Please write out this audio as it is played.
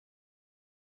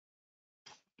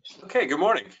Okay, good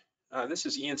morning. This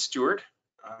is Ian Stewart.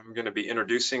 I'm going to be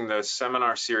introducing the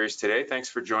seminar series today. Thanks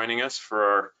for joining us for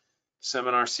our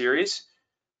seminar series.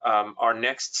 Our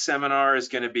next seminar is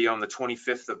going to be on the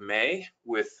 25th of May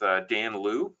with Dan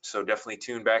Liu, so definitely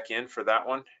tune back in for that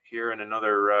one here in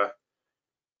another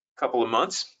couple of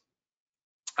months.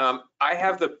 I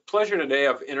have the pleasure today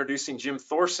of introducing Jim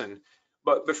Thorson,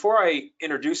 but before I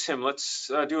introduce him, let's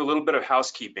do a little bit of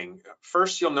housekeeping.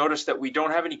 First, you'll notice that we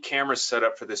don't have any cameras set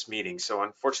up for this meeting, so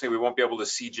unfortunately we won't be able to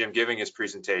see Jim giving his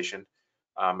presentation,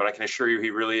 but I can assure you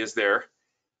he really is there.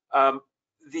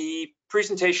 The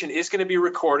presentation is going to be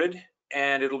recorded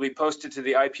and it'll be posted to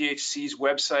the IPHC's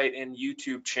website and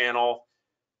YouTube channel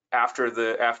after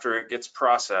it gets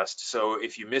processed. So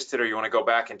if you missed it or you want to go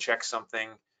back and check something,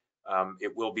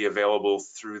 it will be available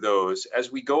through those.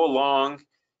 As we go along,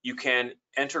 you can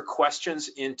enter questions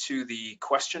into the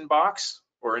question box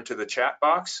or into the chat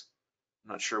box.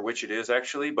 I'm not sure which it is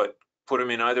actually, but put them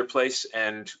in either place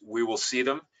and we will see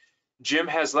them. Jim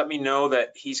has let me know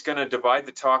that he's going to divide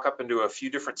the talk up into a few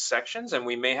different sections, and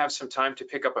we may have some time to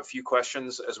pick up a few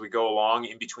questions as we go along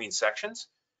in between sections.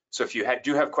 So if you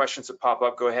do have questions that pop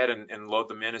up, go ahead and load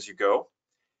them in as you go.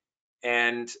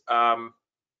 And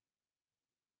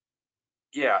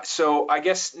yeah, so I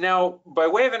guess now by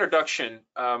way of introduction,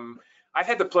 I've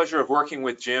had the pleasure of working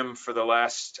with Jim for the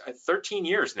last 13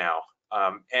 years now.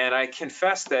 And I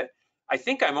confess that I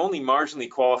think I'm only marginally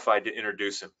qualified to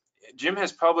introduce him. Jim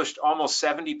has published almost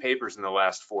 70 papers in the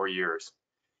last 4 years.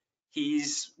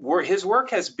 His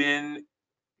work has been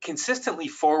consistently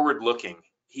forward-looking.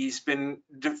 He's been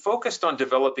focused on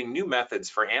developing new methods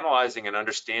for analyzing and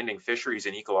understanding fisheries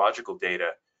and ecological data,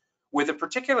 with a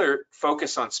particular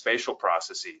focus on spatial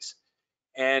processes.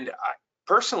 And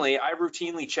personally, I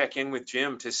routinely check in with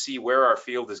Jim to see where our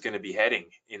field is going to be heading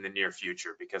in the near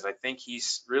future, because I think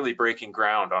he's really breaking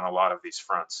ground on a lot of these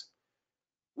fronts.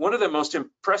 One of the most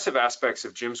impressive aspects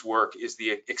of Jim's work is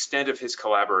the extent of his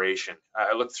collaboration.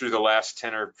 I looked through the last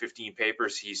 10 or 15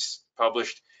 papers he's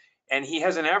published, and he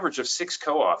has an average of 6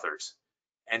 co-authors.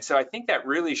 And so I think that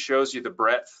really shows you the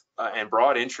breadth and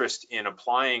broad interest in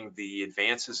applying the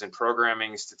advances in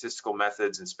programming, statistical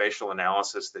methods, and spatial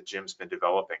analysis that Jim's been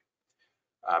developing.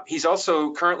 He's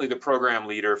also currently the program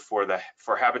leader for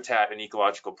habitat and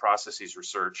ecological processes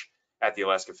research at the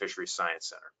Alaska Fisheries Science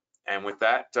Center. And with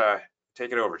that,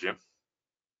 take it over, Jim.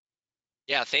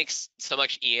 Yeah, thanks so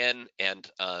much, Ian, and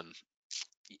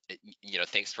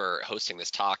thanks for hosting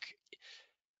this talk.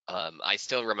 I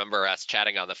still remember us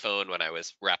chatting on the phone when I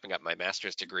was wrapping up my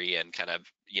master's degree and kind of,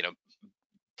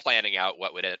 planning out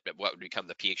what would become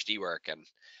the PhD work. And,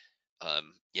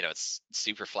 it's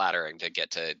super flattering to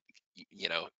get to,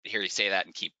 hear you say that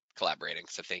and keep collaborating.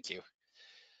 So thank you.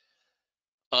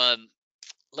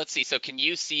 Let's see. So can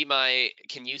you see my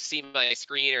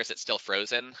screen, or is it still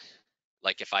frozen?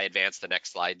 Like if I advance the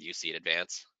next slide, do you see it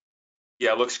advance?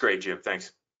 Yeah, it looks great, Jim.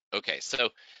 Thanks. Okay, so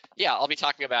yeah, I'll be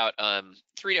talking about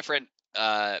 3 different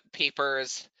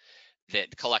papers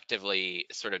that collectively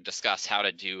sort of discuss how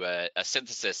to do a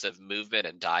synthesis of movement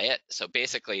and diet. So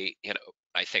basically,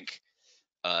 I think,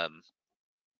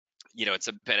 it's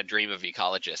been a dream of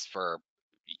ecologists for,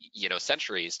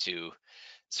 centuries to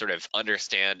sort of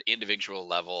understand individual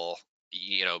level,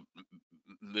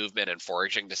 movement and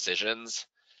foraging decisions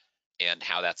and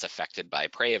how that's affected by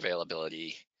prey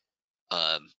availability.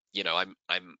 I'm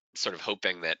sort of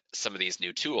hoping that some of these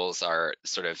new tools are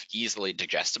sort of easily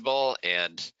digestible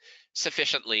and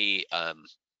sufficiently,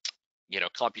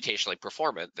 computationally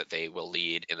performant that they will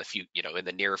lead in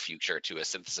the near future to a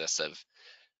synthesis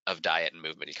of diet and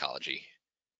movement ecology.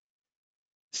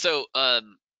 So, I'd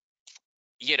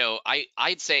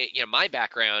say, my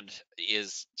background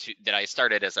is that I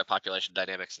started as a population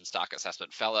dynamics and stock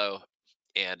assessment fellow.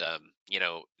 And,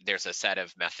 there's a set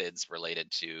of methods related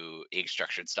to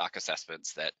age-structured stock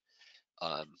assessments that,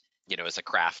 is a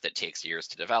craft that takes years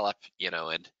to develop,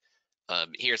 and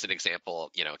here's an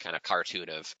example, kind of cartoon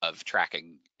of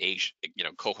tracking age,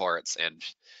 cohorts and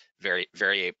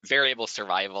variable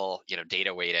survival,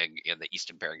 data weighting in the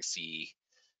Eastern Bering Sea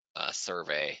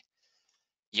survey.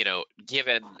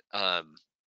 Given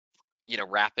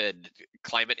rapid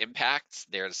climate impacts,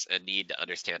 there's a need to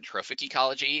understand trophic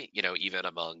ecology, even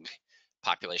among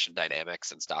population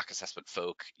dynamics and stock assessment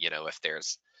folk, if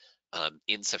there's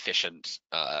insufficient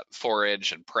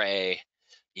forage and prey,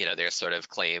 there's sort of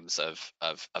claims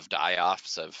of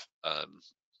die-offs of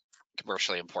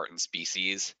commercially important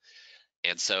species.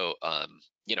 And so,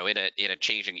 in a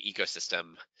changing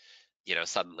ecosystem,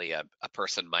 suddenly a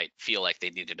person might feel like they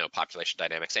need to know population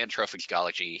dynamics and trophic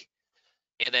ecology.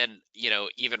 And then,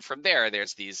 even from there,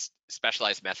 there's these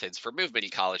specialized methods for movement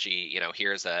ecology.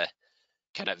 Here's a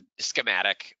kind of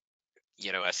schematic,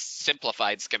 a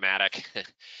simplified schematic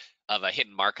of a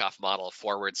hidden Markov model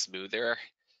forward smoother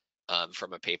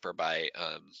from a paper by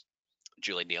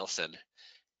Julie Nielsen.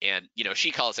 And,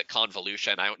 she calls it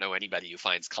convolution. I don't know anybody who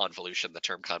finds convolution, the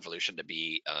term convolution, to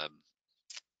be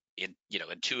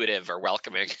intuitive or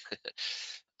welcoming.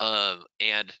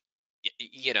 And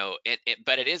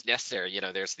but it is necessary.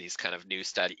 There's these kind of new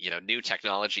new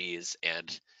technologies,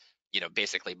 and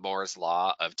basically Moore's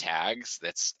law of tags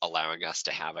that's allowing us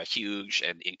to have a huge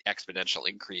and exponential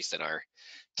increase in our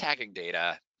tagging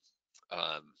data,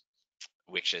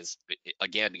 which is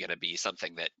again going to be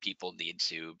something that people need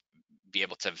to be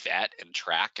able to vet and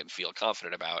track and feel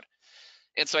confident about.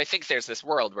 And so I think there's this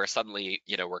world where suddenly,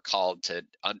 we're called to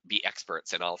be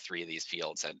experts in all three of these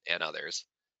fields and others.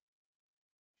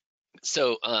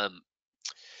 So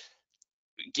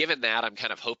given that, I'm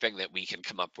kind of hoping that we can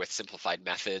come up with simplified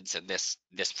methods. And this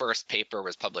first paper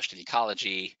was published in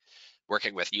Ecology,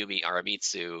 working with Yumi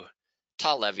Aramitsu,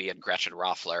 Tal Levy, and Gretchen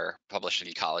Roffler, published in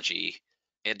Ecology,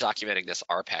 and documenting this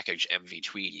R package MV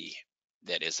Tweedy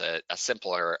that is a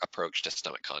simpler approach to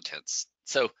stomach contents.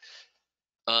 So,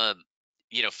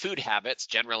 food habits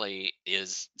generally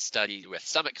is studied with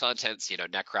stomach contents,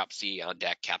 necropsy,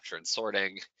 on-deck capture and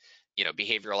sorting,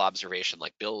 behavioral observation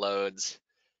like bill loads.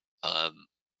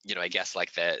 I guess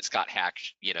like the Scott Hack,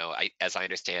 as I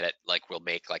understand it, like we'll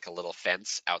make like a little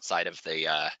fence outside of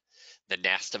the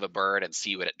nest of a bird and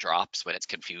see what it drops when it's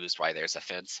confused why there's a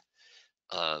fence.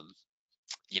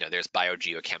 There's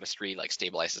biogeochemistry like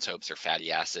stable isotopes or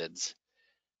fatty acids.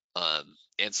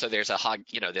 And so there's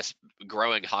this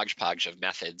growing hodgepodge of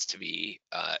methods to be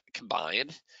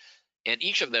combined. And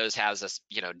each of those has this,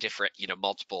 different,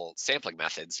 multiple sampling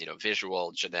methods,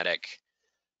 visual, genetic,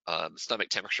 stomach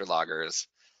temperature loggers.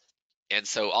 And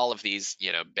so all of these,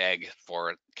 beg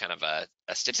for kind of a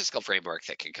statistical framework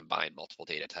that can combine multiple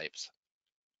data types.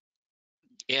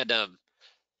 And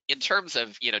in terms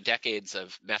of, decades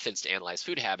of methods to analyze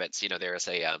food habits, there is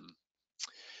an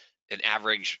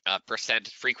average percent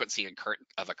frequency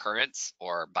of occurrence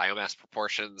or biomass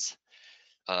proportions,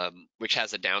 which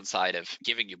has a downside of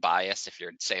giving you bias if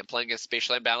your sampling is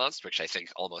spatially imbalanced, which I think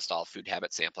almost all food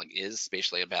habit sampling is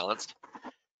spatially imbalanced.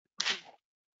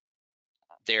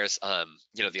 There's,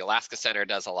 the Alaska Center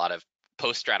does a lot of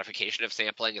post-stratification of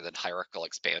sampling and then hierarchical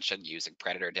expansion using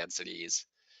predator densities.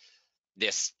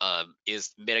 This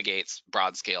mitigates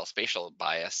broad-scale spatial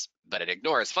bias, but it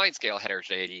ignores fine-scale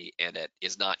heterogeneity, and it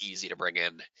is not easy to bring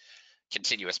in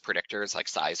continuous predictors like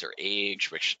size or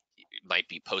age, which might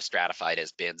be post-stratified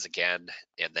as bins again,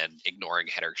 and then ignoring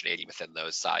heterogeneity within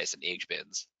those size and age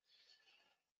bins.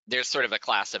 There's sort of a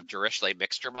class of Dirichlet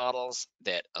mixture models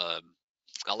that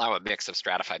allow a mix of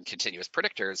stratified and continuous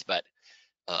predictors, but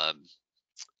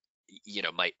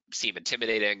might seem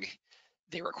intimidating.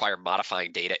 They require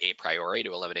modifying data a priori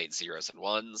to eliminate zeros and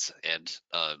ones, and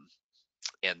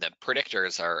the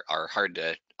predictors are hard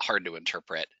to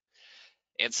interpret.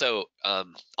 And so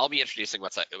I'll be introducing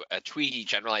what's a Tweedy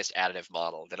generalized additive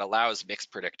model that allows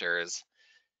mixed predictors,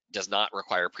 does not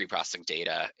require pre-processing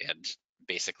data, and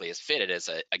basically is fitted as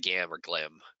a GAM or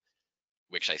GLIM,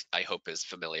 which I hope is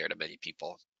familiar to many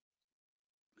people.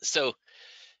 So,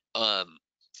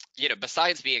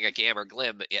 besides being a GAM or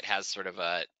GLIM, it has sort of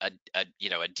a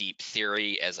deep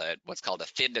theory as what's called a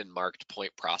thinned and marked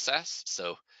point process.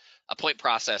 So a point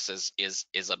process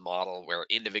is a model where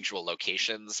individual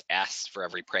locations, S for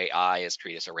every prey I, is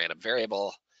treated as a random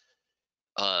variable.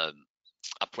 A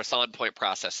Poisson point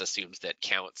process assumes that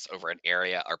counts over an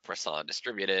area are Poisson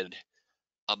distributed.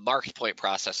 A marked point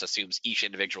process assumes each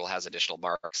individual has additional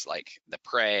marks like the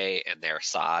prey and their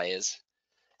size.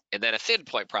 And then a thin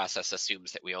point process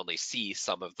assumes that we only see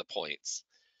some of the points.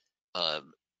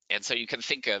 And so you can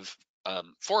think of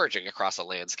foraging across a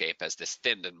landscape as this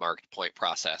thinned and marked point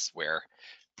process where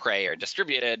prey are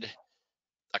distributed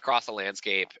across a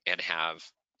landscape and have,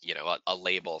 a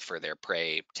label for their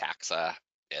prey taxa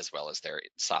as well as their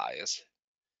size.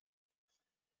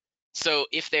 So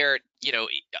if they're,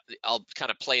 I'll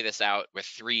kind of play this out with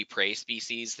 3 prey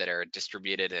species that are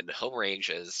distributed in home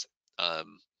ranges,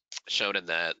 shown in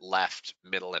the left,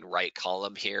 middle, and right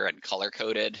column here and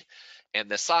color-coded. And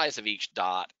the size of each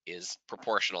dot is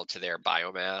proportional to their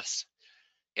biomass.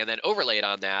 And then overlaid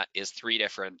on that is 3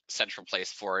 different central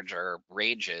place forager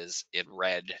ranges in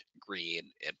red, green,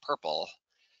 and purple.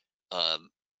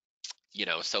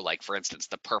 So like for instance,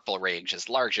 the purple range is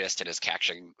largest and is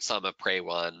catching some of prey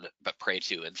 1, but prey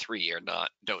 2 and 3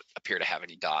 don't appear to have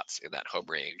any dots in that home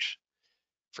range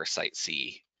for site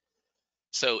C.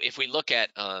 So if we look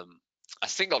at a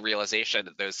single realization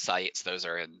that those sites, those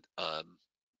are in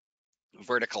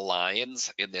vertical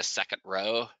lines in this second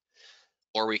row,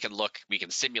 or we can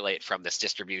simulate from this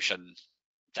distribution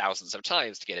thousands of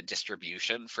times to get a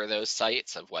distribution for those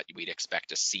sites of what we'd expect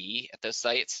to see at those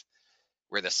sites,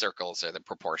 where the circles are the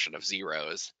proportion of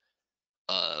zeros.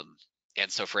 And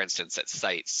so, for instance, at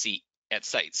site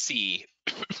C,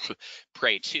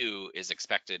 prey 2 is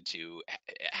expected to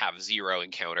have 0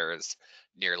 encounters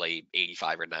nearly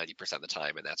 85 or 90% of the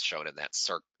time, and that's shown in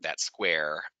that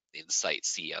square in site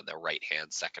C on the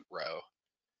right-hand second row.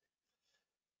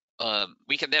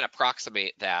 We can then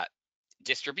approximate that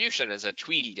distribution as a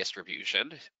Tweedy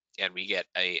distribution, and we get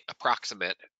a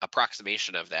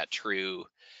approximation of that true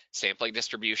sampling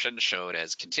distribution shown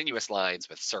as continuous lines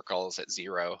with circles at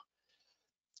 0.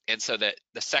 And so that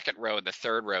the second row and the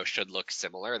third row should look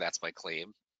similar. That's my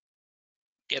claim.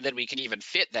 And then we can even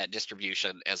fit that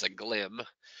distribution as a GLIM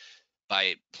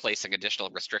by placing additional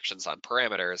restrictions on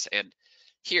parameters. And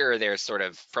here there's sort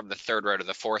of, from the third row to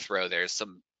the fourth row, there's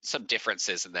some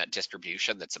differences in that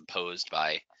distribution that's imposed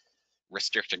by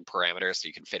restricting parameters, so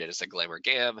you can fit it as a GLIM or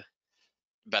GAM.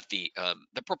 But the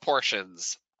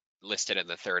proportions listed in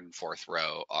the third and fourth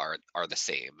row are the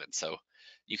same. And so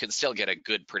you can still get a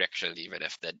good prediction even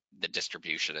if the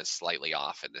distribution is slightly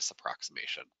off in this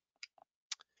approximation.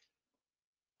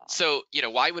 So,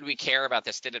 why would we care about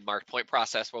this thin and marked point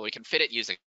process? Well, we can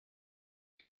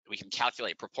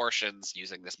calculate proportions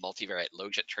using this multivariate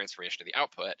logit transformation of the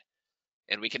output.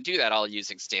 And we can do that all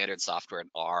using standard software in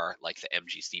R, like the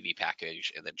MGCV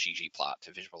package and the ggplot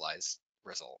to visualize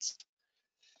results.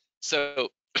 So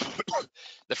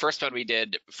the first one we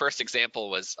did, first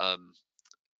example was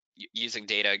using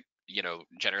data,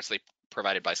 generously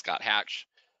provided by Scott Hatch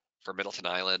for Middleton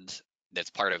Island. That's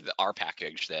part of the R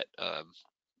package that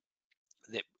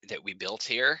we built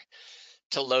here.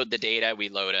 To load the data, we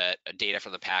load a data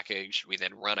from the package. We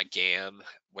then run a GAM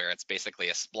where it's basically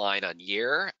a spline on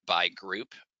year by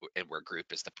group, and where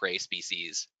group is the prey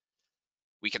species.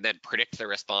 We can then predict the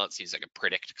response using a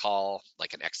predict call,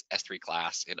 like an S3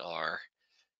 class in R,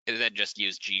 and then just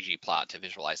use ggplot to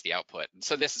visualize the output. And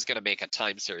so this is going to make a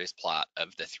time series plot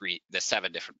of the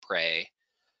 7 different prey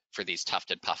for these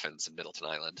tufted puffins in Middleton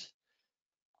Island.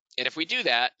 And if we do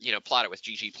that, plot it with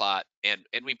ggplot, and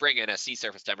we bring in a sea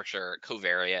surface temperature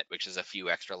covariate, which is a few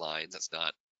extra lines. It's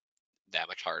not that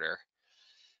much harder.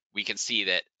 We can see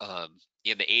that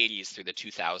in the 80s through the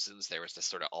 2000s, there was this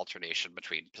sort of alternation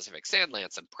between Pacific sand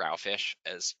lance and prowfish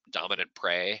as dominant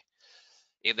prey.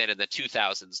 And then in the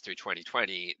 2000s through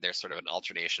 2020, there's sort of an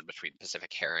alternation between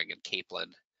Pacific herring and capelin,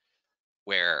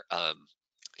 where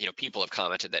people have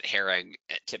commented that herring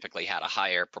typically had a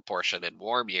higher proportion in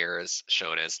warm years,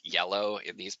 shown as yellow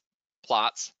in these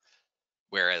plots,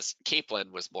 whereas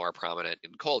capelin was more prominent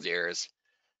in cold years.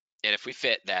 And if we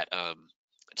fit that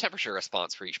temperature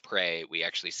response for each prey, we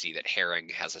actually see that herring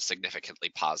has a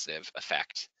significantly positive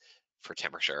effect for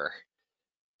temperature,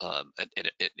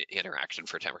 interaction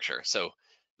for temperature. So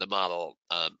the model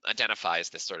identifies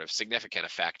this sort of significant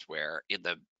effect where in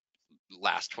the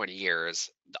last 20 years,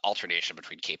 the alternation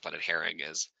between capelin and herring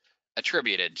is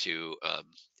attributed to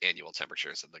annual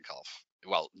temperatures in the Gulf,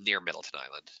 near Middleton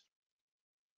Island.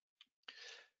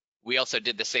 We also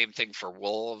did the same thing for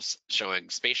wolves, showing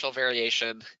spatial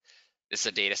variation. This is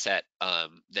a data set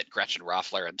that Gretchen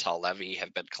Roffler and Tal Levy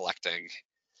have been collecting.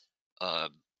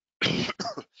 And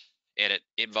it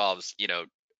involves,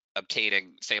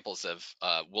 obtaining samples of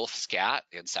wolf scat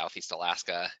in Southeast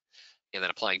Alaska, and then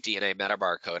applying DNA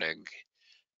metabarcoding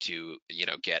to,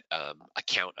 get a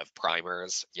count of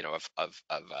primers, of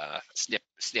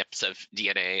snips of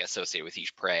DNA associated with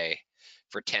each prey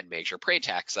for 10 major prey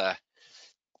taxa.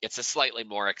 It's a slightly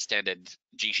more extended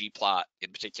ggplot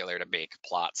in particular to make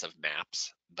plots of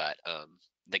maps, but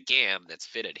the GAM that's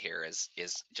fitted here is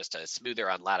just a smoother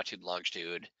on latitude and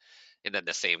longitude, and then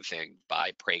the same thing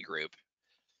by prey group.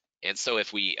 And so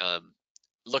if we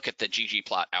look at the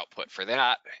ggplot output for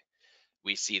that,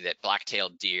 we see that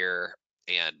black-tailed deer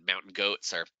and mountain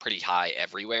goats are pretty high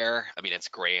everywhere. I mean, it's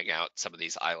graying out some of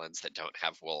these islands that don't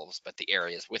have wolves, but the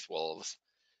areas with wolves,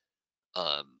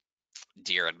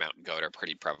 deer and mountain goat are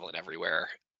pretty prevalent everywhere.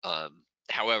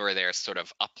 However, there's sort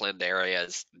of upland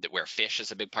areas where fish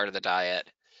is a big part of the diet.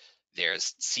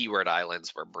 There's seaward islands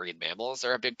where marine mammals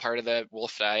are a big part of the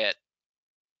wolf diet.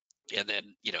 And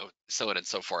then, so on and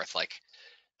so forth, like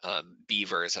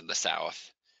beavers in the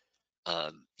south.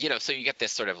 So you get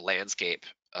this sort of landscape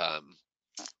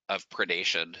of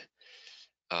predation,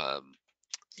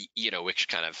 which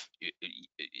kind of,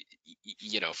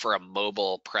 for a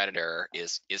mobile predator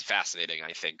is fascinating,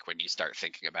 I think, when you start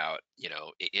thinking about,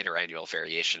 interannual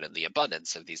variation and the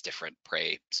abundance of these different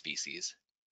prey species.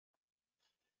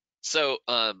 So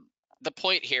the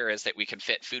point here is that we can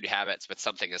fit food habits with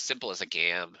something as simple as a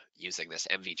GAM using this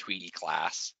MV-Tweedy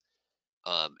class.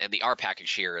 And the R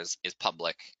package here is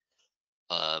public.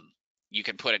 You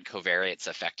can put in covariates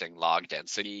affecting log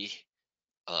density,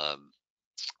 and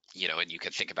you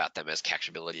can think about them as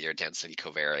catchability or density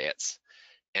covariates.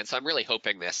 And so I'm really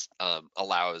hoping this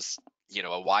allows,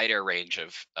 a wider range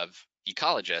of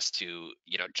ecologists to,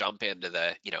 jump into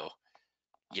the,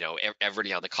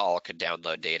 everybody on the call could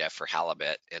download data for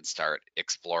halibut and start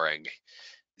exploring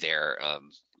their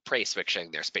prey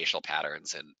switching, their spatial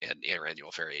patterns, and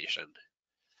interannual variation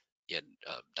in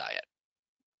diet.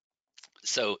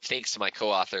 So thanks to my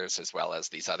co-authors as well as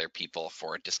these other people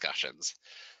for discussions,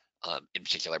 in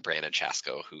particular Brandon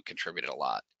Chasko, who contributed a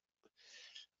lot.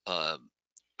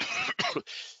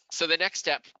 So the next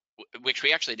step, which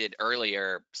we actually did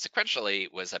earlier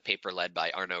sequentially, was a paper led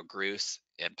by Arnaud Gruss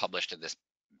and published in this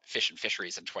Fish and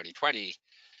Fisheries in 2020,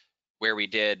 where we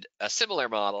did a similar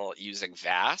model using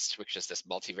VAST, which is this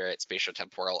multivariate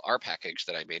spatiotemporal R package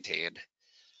that I maintain.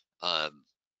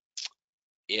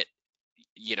 It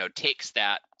takes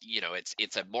that,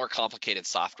 it's a more complicated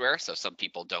software, so some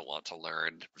people don't want to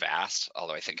learn VAST,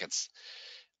 although I think it's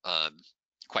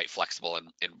quite flexible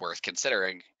and worth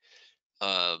considering.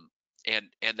 And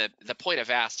the point of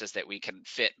VAST is that we can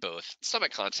fit both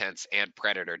stomach contents and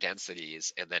predator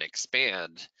densities, and then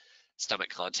expand stomach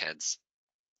contents,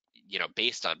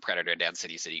 based on predator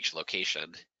densities at each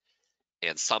location,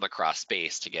 and sum across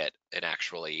space to get an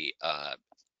actually, a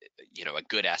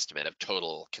good estimate of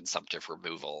total consumptive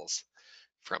removals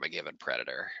from a given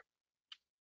predator.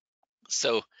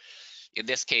 So in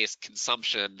this case,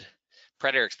 consumption,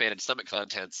 predator expanded stomach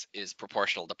contents is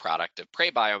proportional to product of prey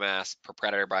biomass per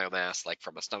predator biomass, like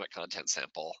from a stomach content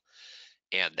sample.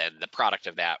 And then the product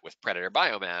of that with predator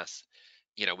biomass,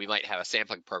 we might have a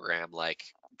sampling program like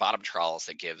bottom trawls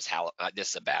that gives this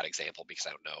is a bad example because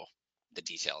I don't know the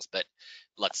details, but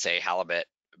let's say halibut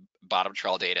bottom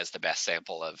trawl data is the best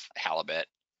sample of halibut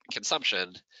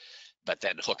consumption, but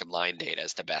then hook and line data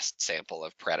is the best sample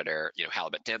of predator,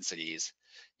 halibut densities.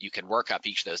 You can work up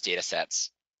each of those data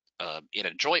sets in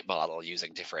a joint model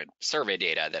using different survey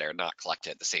data that are not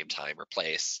collected at the same time or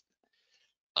place.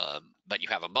 But you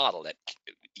have a model that,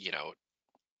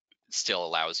 still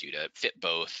allows you to fit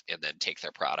both and then take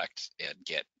their product and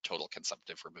get total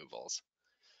consumptive removals.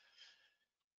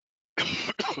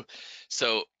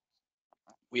 So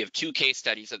we have two case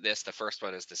studies of this. The first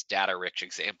one is this data-rich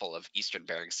example of Eastern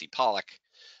Bering Sea pollock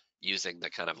using the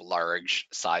kind of large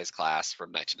size class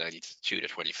from 1992 to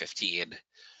 2015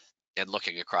 and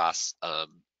looking across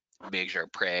major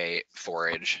prey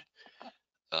forage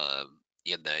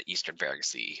in the Eastern Bering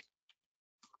Sea.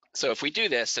 So if we do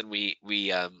this and we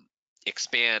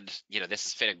expand, this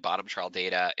is fitting bottom trawl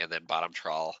data and then bottom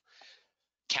trawl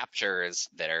captures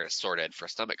that are sorted for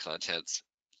stomach contents.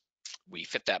 We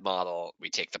fit that model, we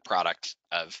take the product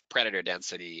of predator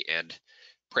density and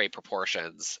prey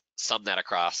proportions, sum that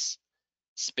across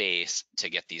space to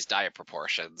get these diet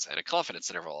proportions and a confidence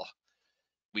interval.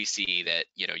 We see that,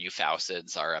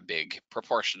 euphausids are a big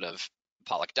proportion of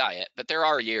pollock diet, but there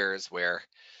are years where,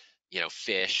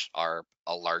 fish are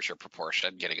a larger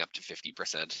proportion, getting up to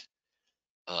 50%.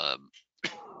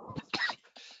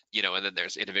 And then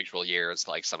there's individual years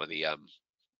like some of the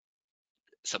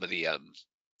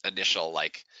initial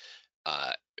like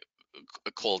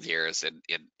cold years in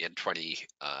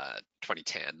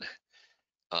 2010,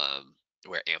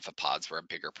 where amphipods were a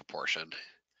bigger proportion.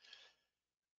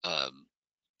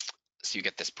 So you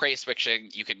get this prey switching.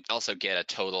 You can also get a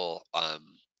total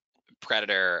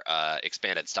predator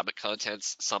expanded stomach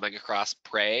contents summing across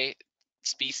prey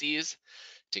species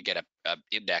to get a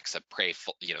index of prey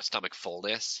stomach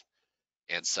fullness.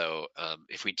 And so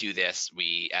if we do this,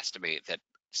 we estimate that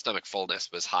stomach fullness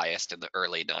was highest in the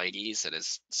early 90s and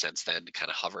has since then kind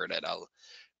of hovered at a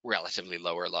relatively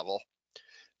lower level.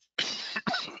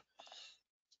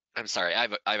 I'm sorry, I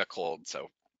have a cold, so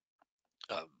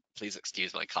please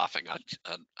excuse my coughing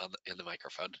in the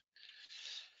microphone.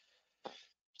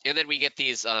 And then we get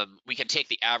these, we can take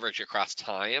the average across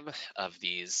time of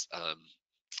these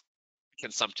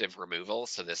consumptive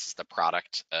removals. So this is the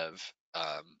product of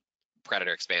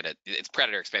predator expanded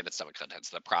stomach contents,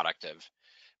 the product of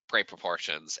prey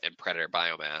proportions and predator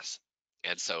biomass.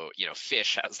 And so,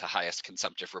 fish has the highest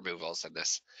consumptive removals in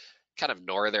this kind of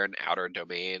northern outer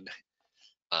domain,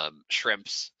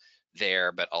 shrimps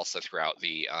there, but also throughout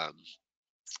the,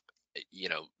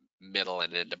 middle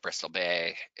and into Bristol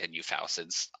Bay, and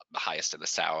euphausids the highest in the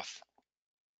south.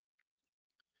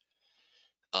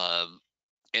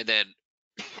 And then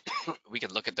we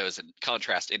can look at those and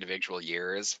contrast individual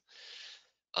years.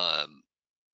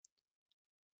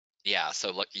 Yeah,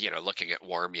 so looking at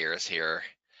warm years here,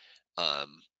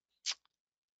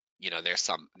 there's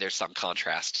some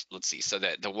contrast. Let's see. So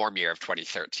the warm year of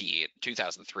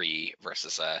 2003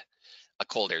 versus a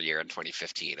colder year in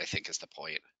 2015, I think is the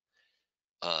point.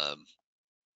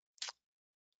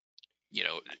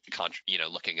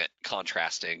 Looking at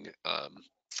contrasting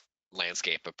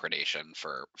landscape of predation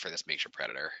for this major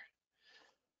predator.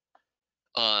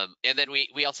 And then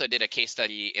we also did a case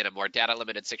study in a more data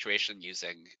limited situation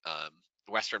using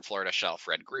Western Florida shelf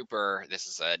red grouper. This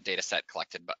is a data set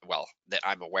collected that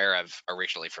I'm aware of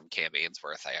originally from Cam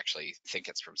Ainsworth. I actually think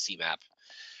it's from CMAP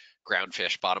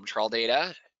groundfish bottom trawl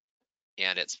data,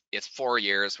 and it's 4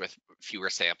 years with fewer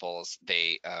samples.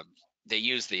 They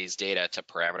use these data to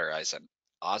parameterize an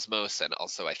Osmos and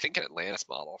also I think an Atlantis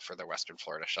model for the Western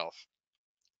Florida shelf.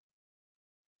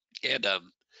 And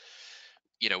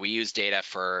we use data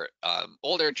for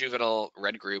older juvenile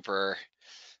red grouper.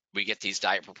 We get these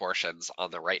diet proportions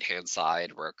on the right-hand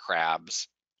side where crabs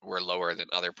were lower than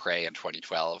other prey in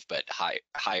 2012, but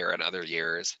higher in other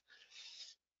years.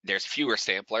 There's fewer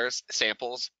samples.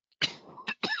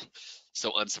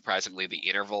 So unsurprisingly, the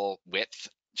interval width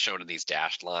shown in these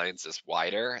dashed lines is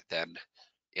wider than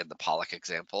in the pollock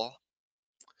example.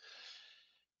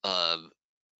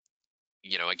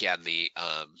 Again, the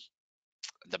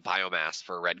biomass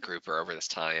for red grouper over this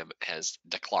time has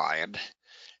declined,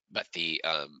 but the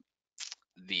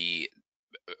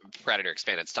predator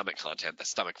expanded stomach content, the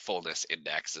stomach fullness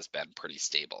index, has been pretty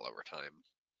stable over time.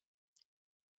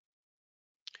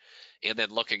 And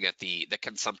then looking at the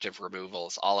consumptive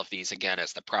removals, all of these again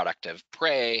as the product of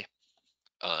prey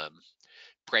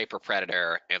per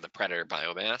predator and the predator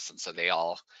biomass, and so they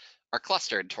all are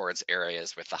clustered towards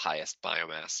areas with the highest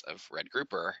biomass of red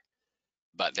grouper.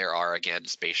 But there are again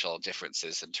spatial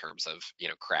differences in terms of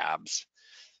crabs,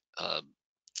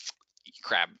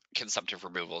 crab consumptive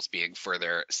removals being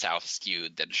further south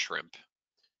skewed than shrimp,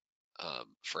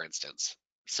 for instance.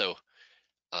 So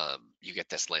you get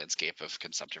this landscape of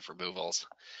consumptive removals.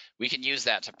 We can use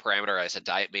that to parameterize a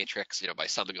diet matrix, by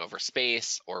summing over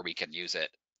space, or we can use it,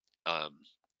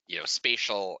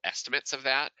 spatial estimates of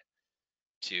that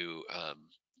to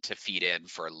feed in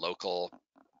for local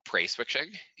prey switching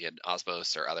in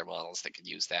Osmos or other models that can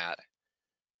use that.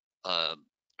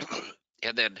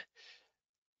 And then,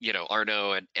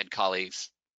 Arnaud and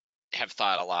colleagues have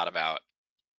thought a lot about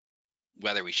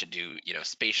whether we should do,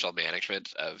 spatial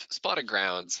management of spawning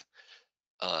grounds.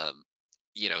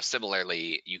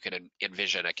 Similarly, you can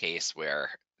envision a case where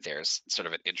there's sort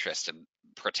of an interest in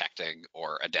protecting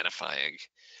or identifying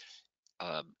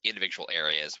individual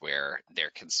areas where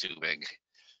they're consuming,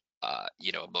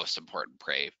 most important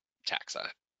prey taxa.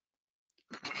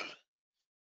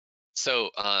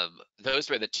 So those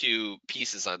were the two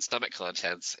pieces on stomach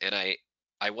contents, and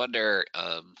I wonder,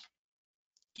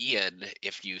 Ian,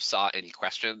 if you saw any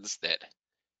questions that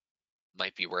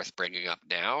might be worth bringing up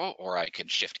now, or I could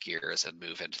shift gears and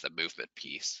move into the movement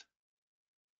piece.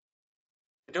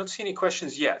 I don't see any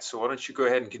questions yet, so why don't you go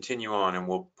ahead and continue on, and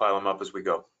we'll pile them up as we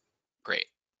go. Great.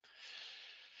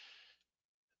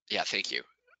 Yeah, thank you.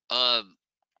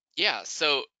 Yeah,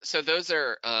 so those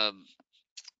are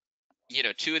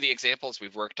two of the examples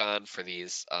we've worked on for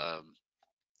these.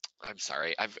 I'm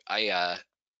sorry, I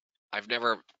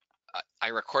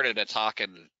recorded a talk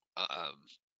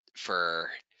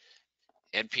for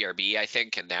NPRB, I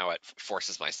think, and now it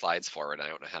forces my slides forward. I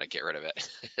don't know how to get rid of it.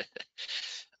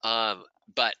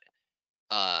 But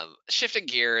shifting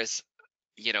gears,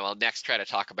 I'll next try to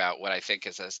talk about what I think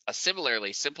is a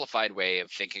similarly simplified way of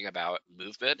thinking about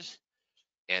movement,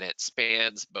 and it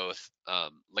spans both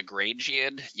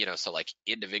Lagrangian, so like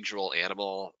individual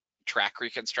animal track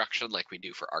reconstruction, like we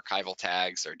do for archival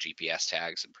tags or GPS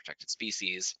tags and protected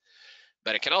species.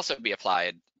 But it can also be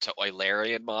applied to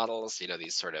Eulerian models,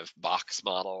 these sort of box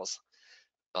models.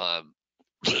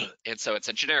 And so it's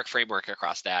a generic framework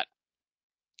across that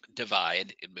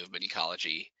divide in movement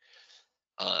ecology.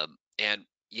 And,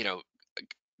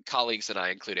 colleagues and I,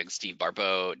 including Steve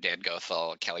Barbeau, Dan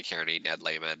Goethel, Kelly Kearney, Ned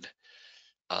Lehman,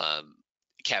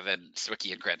 Kevin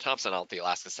Zwicky, and Grant Thompson all at the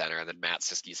Alaska Center, and then Matt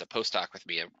Siski's a postdoc with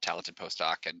me, a talented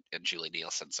postdoc, and Julie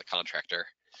Nielsen's a contractor.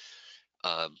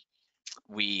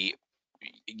 We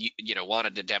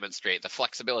wanted to demonstrate the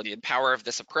flexibility and power of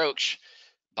this approach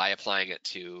by applying it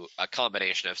to a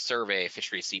combination of survey,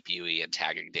 fishery CPUE, and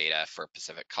tagging data for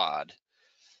Pacific cod.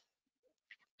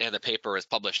 And the paper was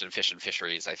published in Fish and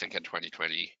Fisheries, I think, in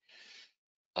 2020.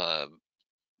 For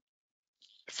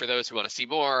those who want to see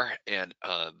more, and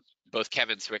both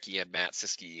Kevin Swicky and Matt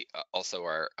Siski also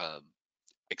are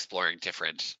exploring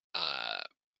different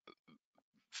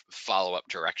follow-up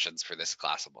directions for this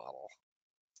class of model.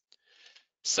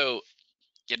 So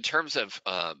in terms of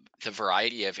the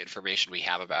variety of information we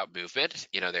have about movement,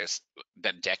 there's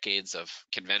been decades of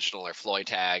conventional or Floyd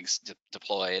tags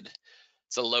deployed.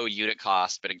 It's a low unit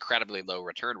cost, but incredibly low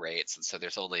return rates. And so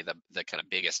there's only the kind of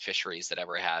biggest fisheries that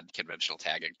ever had conventional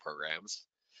tagging programs.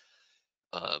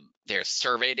 There's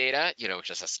survey data, which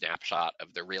is a snapshot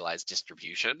of the realized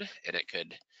distribution, and it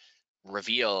could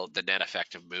reveal the net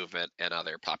effect of movement and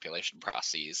other population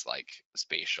processes like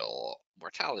spatial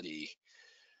mortality.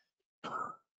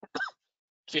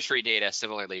 Fishery data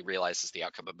similarly realizes the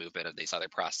outcome of movement and these other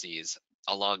processes,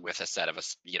 along with a set of,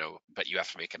 but you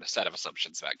have to make a set of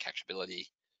assumptions about catchability.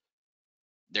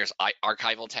 There's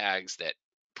archival tags that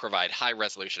provide high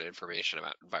resolution information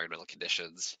about environmental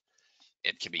conditions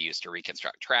and can be used to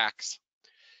reconstruct tracks.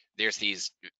 There's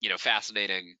these,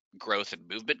 fascinating growth and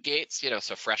movement gates,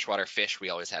 so freshwater fish, we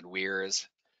always had weirs,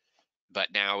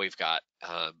 but now we've got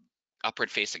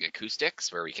upward facing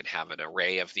acoustics where we can have an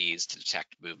array of these to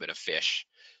detect movement of fish,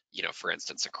 for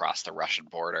instance, across the Russian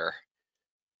border.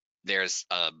 There's,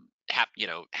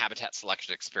 habitat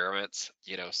selection experiments,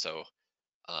 so,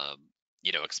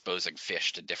 exposing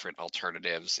fish to different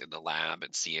alternatives in the lab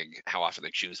and seeing how often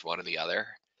they choose one or the other,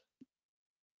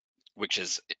 which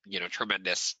is,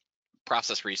 tremendous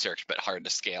process research, but hard to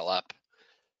scale up.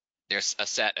 There's a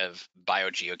set of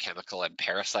biogeochemical and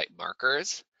parasite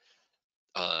markers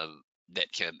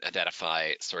that can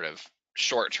identify sort of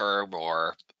short-term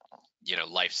or,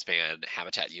 lifespan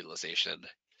habitat utilization.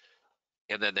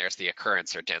 And then there's the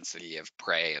occurrence or density of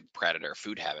prey and predator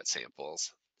food habit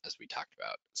samples, as we talked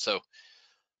about. So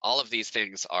all of these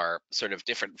things are sort of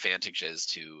different advantages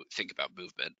to think about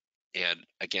movement. And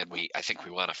again, I think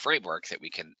we want a framework that we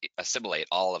can assimilate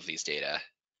all of these data.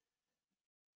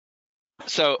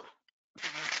 So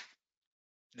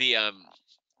the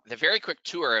very quick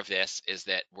tour of this is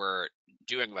that we're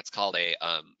doing what's called a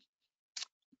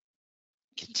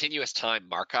continuous time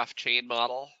Markov chain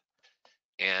model,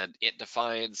 and it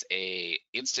defines a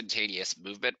instantaneous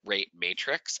movement rate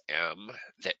matrix M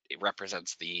that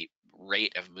represents the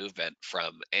rate of movement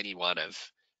from any one of,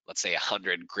 let's say,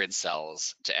 100 grid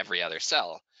cells to every other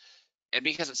cell. And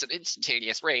because it's an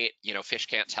instantaneous rate, fish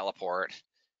can't teleport,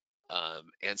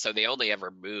 and so they only ever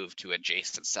move to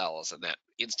adjacent cells, and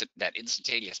that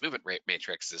instantaneous movement rate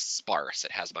matrix is sparse.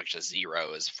 It has a bunch of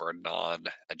zeros for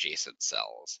non-adjacent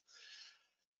cells.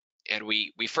 And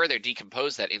we further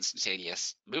decompose that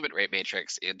instantaneous movement rate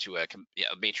matrix into a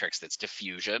matrix that's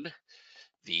diffusion,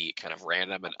 the kind of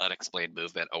random and unexplained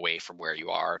movement away from where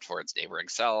you are towards neighboring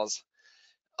cells,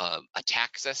 a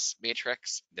taxis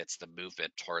matrix that's the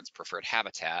movement towards preferred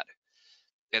habitat,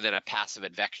 and then a passive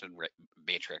advection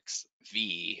matrix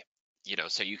V,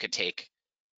 so you could take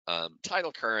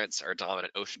tidal currents or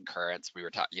dominant ocean currents. We were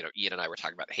talking, Ian and I were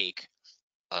talking about hake.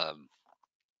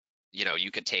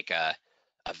 You could take a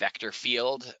vector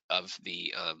field of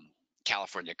the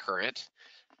California current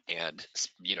and,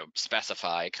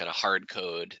 specify kind of hard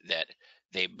code that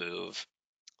they move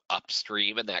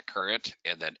upstream in that current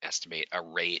and then estimate a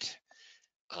rate.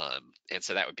 And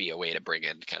so that would be a way to bring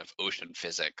in kind of ocean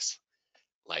physics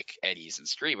like eddies and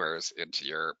streamers into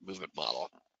your movement model.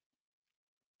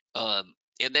 And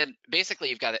then basically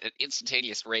you've got an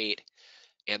instantaneous rate,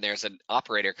 and there's an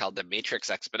operator called the matrix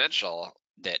exponential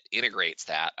that integrates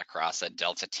that across a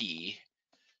delta t.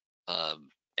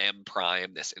 M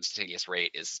prime, this instantaneous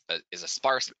rate, is a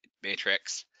sparse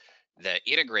matrix. The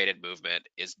integrated movement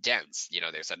is dense.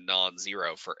 There's a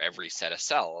non-zero for every set of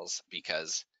cells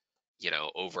because,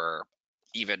 over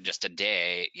even just a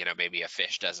day, maybe a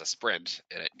fish does a sprint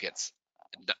and it gets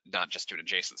not just to an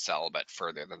adjacent cell, but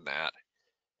further than that.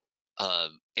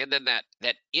 And then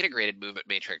that integrated movement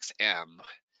matrix M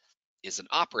is an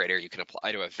operator you can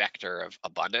apply to a vector of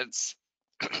abundance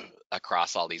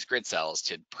across all these grid cells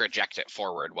to project it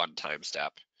forward one time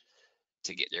step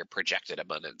to get your projected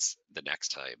abundance the next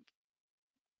time.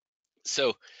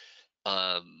 So,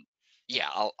 yeah,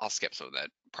 I'll skip some of the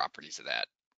properties of that,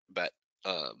 but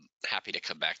happy to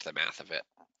come back to the math of it.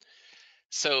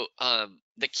 So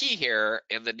the key here,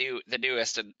 and the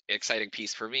newest and exciting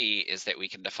piece for me, is that we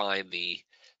can define the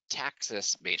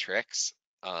taxis matrix,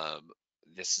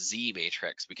 this Z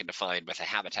matrix, we can define with a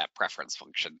habitat preference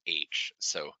function H.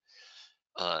 So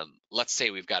let's say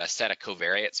we've got a set of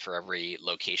covariates for every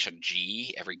location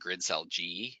G, every grid cell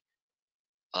G.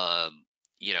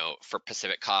 you know, for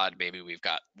Pacific cod, maybe we've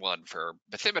got one for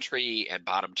bathymetry and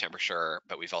bottom temperature,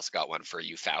 but we've also got one for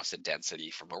euphousid density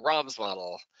from a ROMS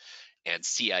model and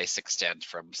sea ice extent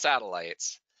from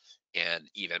satellites, and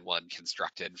even one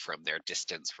constructed from their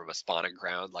distance from a spawning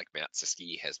ground, like Matt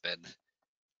Siski has been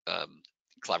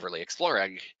cleverly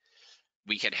exploring.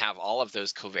 We can have all of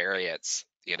those covariates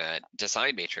in a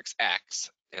design matrix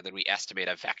X, and then we estimate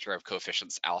a vector of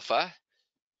coefficients alpha,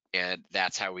 and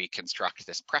that's how we construct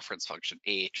this preference function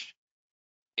H.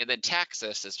 And then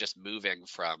taxus is just moving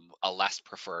from a less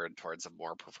preferred towards a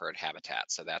more preferred habitat.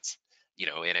 So that's, you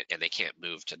know, in it, and they can't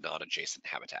move to non-adjacent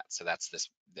habitats. So that's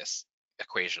this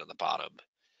equation on the bottom,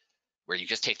 where you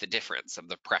just take the difference of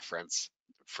the preference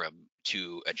from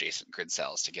two adjacent grid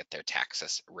cells to get their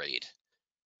taxus rate.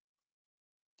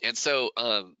 And so,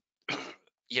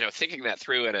 you know, thinking that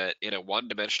through in a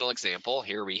one-dimensional example,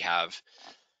 here we have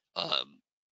a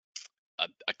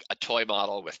toy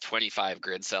model with 25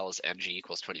 grid cells, ng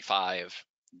equals 25,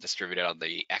 distributed on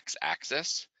the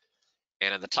x-axis.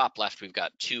 And in the top left, we've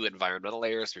got two environmental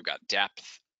layers. We've got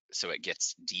depth, so it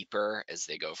gets deeper as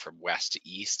they go from west to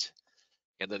east.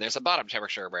 And then there's a bottom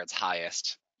temperature where it's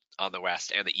highest on the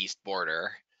west and the east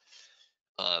border.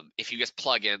 If you just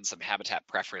plug in some habitat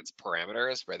preference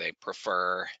parameters where they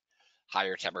prefer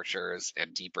higher temperatures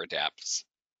and deeper depths,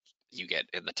 you get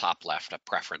in the top left a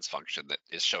preference function that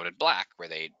is shown in black, where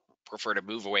they prefer to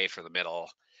move away from the middle.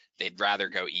 They'd rather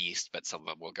go east, but some of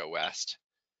them will go west.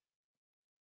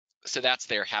 So that's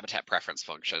their habitat preference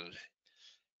function.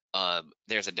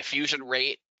 There's a diffusion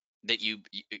rate that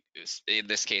in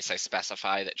this case, I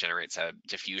specify that generates a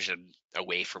diffusion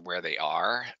away from where they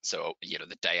are. So, you know,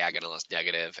 the diagonal is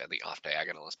negative and the off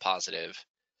diagonal is positive.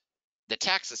 The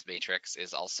taxus matrix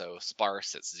is also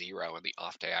sparse. It's 0 in the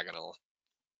off diagonal.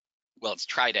 Well, it's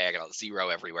tridiagonal, it's 0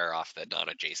 everywhere off the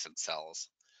non-adjacent cells.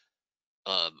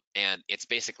 And it's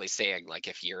basically saying, like,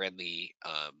 if you're in the,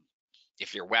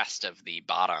 if you're west of the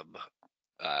bottom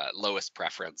lowest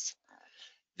preference,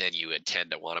 then you would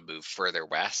tend to want to move further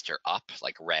west or up.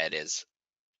 Like red is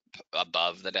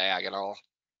above the diagonal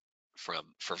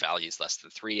for values less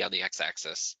than 3 on the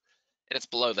x-axis, and it's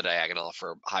below the diagonal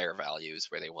for higher values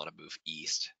where they want to move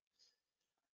east.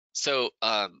 So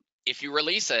if you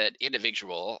release an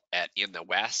individual in the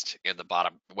west, in the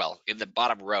bottom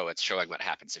row, it's showing what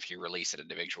happens if you release an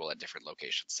individual at different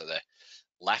locations. So the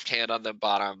left hand on the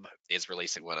bottom is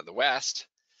releasing one in the west.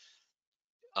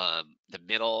 The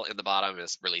middle in the bottom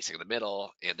is releasing in the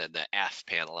middle, and then the F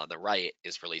panel on the right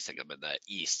is releasing them in the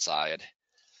east side.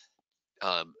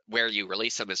 Where you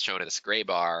release them is shown in this gray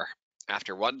bar.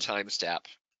 After one time step,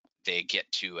 they get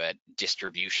to a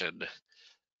distribution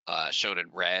shown in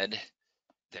red,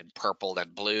 then purple, then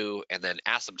blue, and then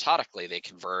asymptotically they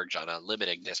converge on a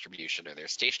limiting distribution, or their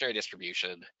stationary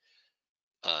distribution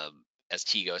as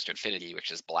t goes to infinity,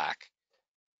 which is black.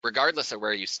 Regardless of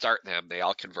where you start them, they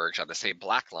all converge on the same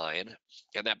black line,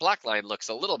 and that black line looks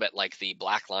a little bit like the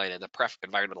black line in the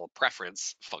environmental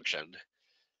preference function,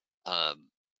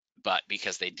 but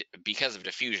because of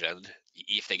diffusion,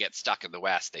 if they get stuck in the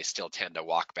west, they still tend to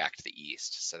walk back to the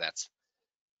east. So that's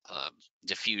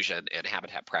diffusion and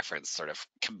habitat preference sort of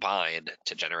combine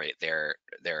to generate their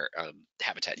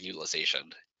habitat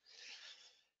utilization.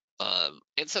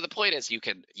 And so the point is, you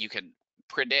can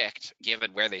predict,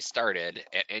 given where they started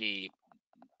at any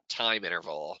time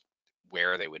interval,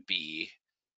 where they would be.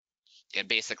 And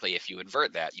basically, if you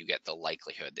invert that, you get the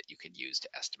likelihood that you can use to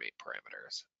estimate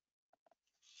parameters.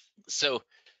 So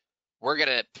we're going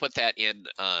to put that in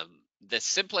the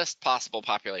simplest possible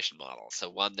population model. So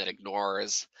one that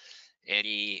ignores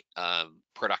any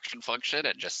production function.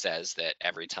 It just says that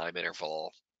every time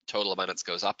interval, total abundance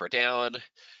goes up or down.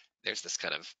 There's this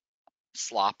kind of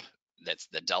slop that's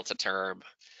the delta term,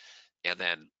 and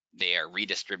then they are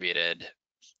redistributed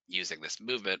using this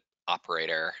movement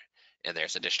operator, and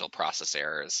there's additional process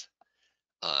errors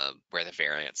where the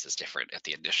variance is different at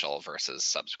the initial versus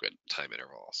subsequent time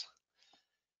intervals.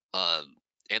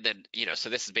 And then, you know, so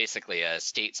this is basically a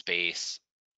state space,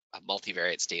 a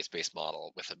multivariate state space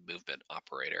model with a movement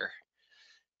operator.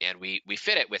 And we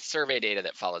fit it with survey data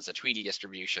that follows a Tweedy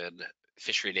distribution,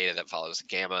 fishery data that follows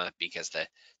gamma, because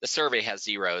the survey has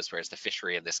zeros, whereas the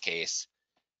fishery in this case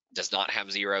does not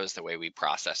have zeros the way we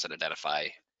process and identify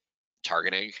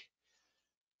targeting.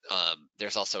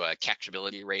 There's also a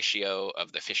catchability ratio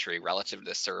of the fishery relative to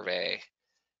the survey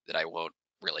that I won't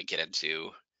really get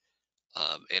into,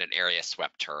 in an area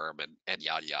swept term, and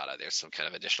yada yada. There's some kind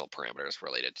of additional parameters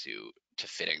related to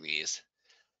fitting these.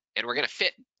 And we're going to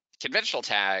fit conventional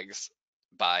tags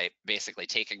by basically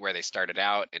taking where they started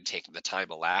out and taking the time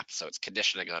elapsed. So it's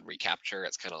conditioning on recapture.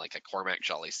 It's kind of like a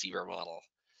Cormac-Jolly-Siever model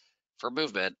for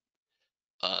movement,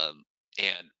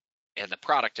 and the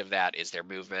product of that is their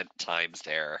movement times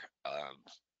their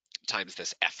times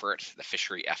this effort, the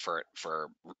fishery effort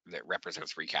that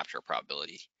represents recapture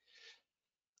probability.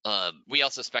 We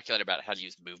also speculate about how to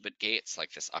use movement gates,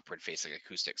 like this upward-facing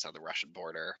acoustics on the Russian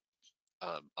border,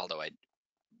 although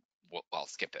I'll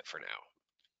skip it for now.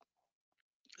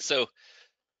 So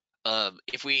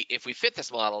if we fit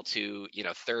this model to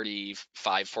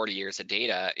 35, 40 years of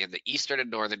data in the eastern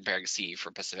and northern Bering Sea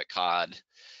for Pacific cod,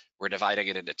 we're dividing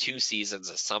it into 2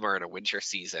 seasons, a summer and a winter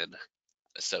season.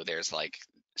 So there's like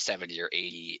 70 or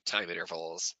 80 time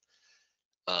intervals.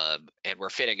 And we're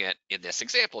fitting it in this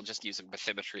example just using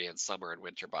bathymetry and summer and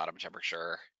winter bottom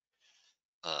temperature,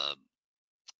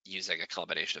 using a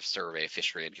combination of survey,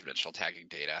 fishery, and conventional tagging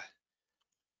data.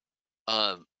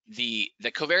 The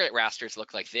covariate rasters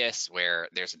look like this, where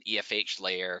there's an EFH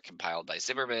layer compiled by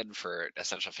Zimmerman for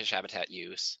essential fish habitat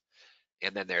use,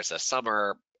 and then there's a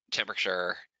summer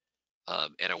temperature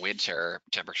and a winter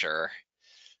temperature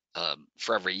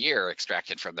for every year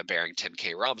extracted from the Bering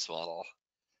 10K ROMS model,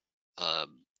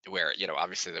 where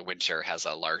obviously the winter has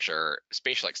a larger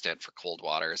spatial extent for cold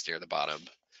waters near the bottom.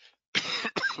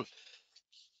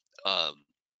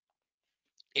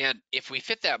 And if we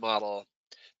fit that model,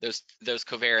 those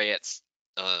covariates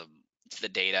to the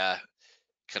data,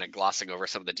 kind of glossing over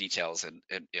some of the details and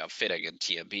fitting in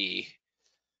TMB,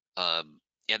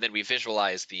 and then we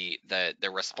visualize the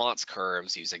response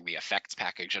curves using the effects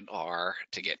package in R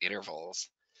to get intervals.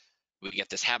 We get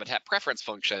this habitat preference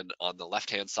function on the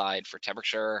left-hand side for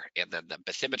temperature, and then the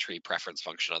bathymetry preference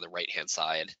function on the right-hand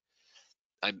side.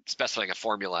 I'm specifying a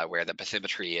formula where the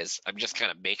bathymetry is, I'm just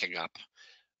kind of making up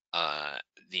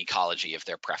the ecology of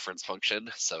their preference function.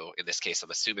 So in this case, I'm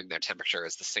assuming their temperature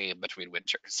is the same between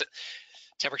winter. So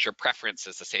temperature preference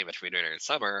is the same between winter and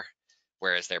summer,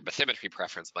 whereas their bathymetry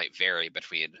preference might vary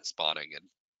between spawning and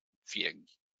feeding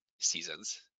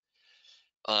seasons.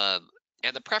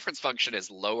 And the preference function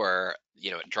is lower,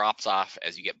 it drops off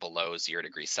as you get below 0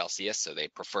 degrees Celsius. So they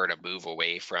prefer to move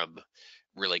away from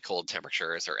really cold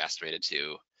temperatures, or estimated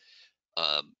to.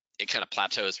 It kind of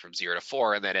plateaus from 0 to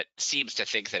 4, and then it seems to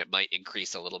think that it might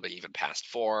increase a little bit even past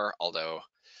 4, although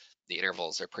the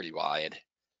intervals are pretty wide.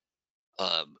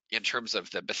 In terms of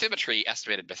the bathymetry,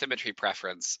 estimated bathymetry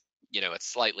preference, it's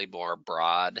slightly more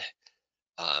broad,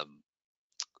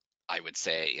 I would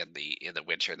say, in the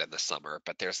winter than the summer,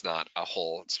 but there's not a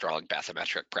whole strong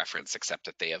bathymetric preference, except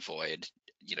that they avoid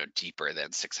deeper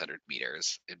than 600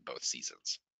 meters in both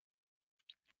seasons.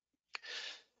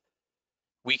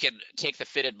 We can take the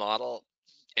fitted model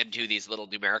and do these little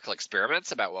numerical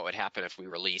experiments about what would happen if we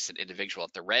release an individual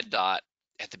at the red dot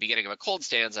at the beginning of a cold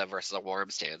stanza versus a warm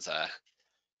stanza,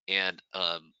 and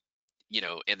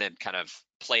and then kind of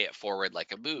play it forward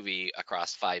like a movie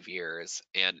across 5 years.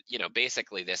 And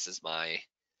basically this is my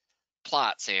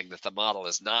plot saying that the model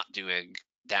is not doing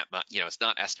that much, it's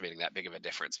not estimating that big of a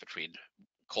difference between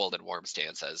cold and warm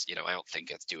stanzas. I don't think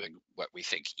it's doing what we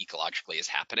think ecologically is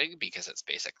happening, because it's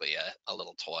basically a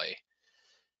little toy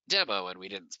demo, and we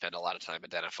didn't spend a lot of time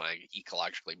identifying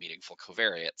ecologically meaningful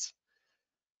covariates.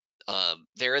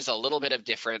 There is a little bit of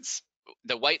difference.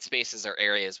 The white spaces are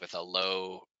areas with a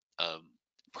low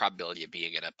probability of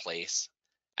being in a place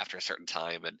after a certain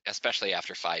time, and especially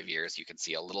after 5 years, you can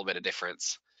see a little bit of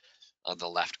difference on the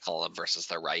left column versus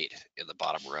the right in the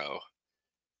bottom row,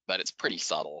 but it's pretty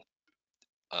subtle.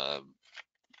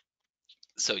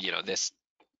 So this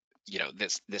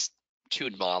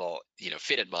tuned model,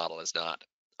 fitted model is not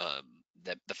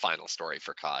the final story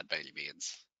for cod by any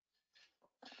means.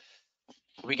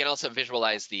 We can also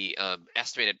visualize the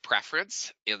estimated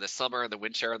preference in the summer and the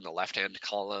winter in the left-hand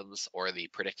columns, or the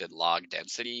predicted log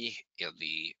density in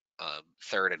the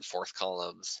third and fourth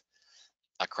columns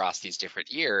across these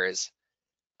different years.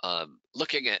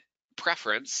 Looking at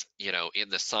preference, in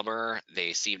the summer,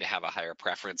 they seem to have a higher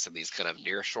preference in these kind of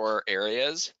nearshore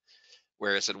areas,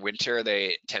 whereas in winter,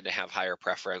 they tend to have higher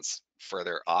preference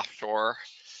further offshore,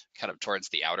 kind of towards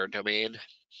the outer domain,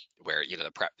 where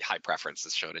the high preference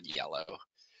is shown in yellow.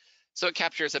 So it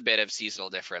captures a bit of seasonal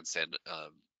difference in,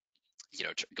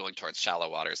 going towards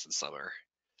shallow waters in summer.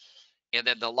 And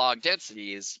then the log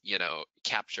densities,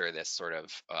 capture this sort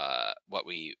of what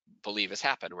we believe has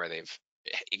happened, where they've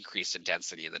increased in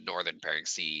density in the northern Bering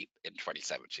Sea in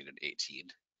 2017 and 18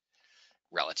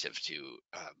 relative to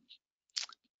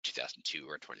 2002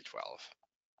 or 2012.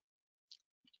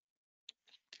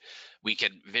 We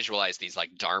can visualize these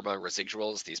like Dharma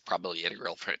residuals, these probability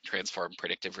integral transform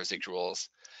predictive residuals.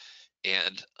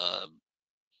 And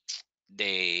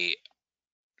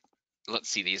let's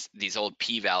see, these old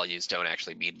p-values don't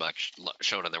actually mean much,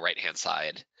 shown on the right-hand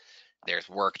side. there's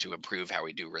work to improve how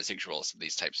we do residuals in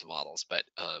these types of models, but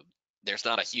there's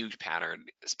not a huge pattern,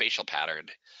 spatial pattern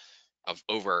of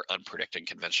over unpredicting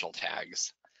conventional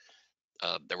tags,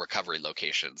 the recovery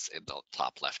locations in the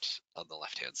top left on the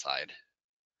left-hand side.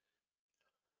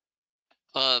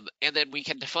 And then we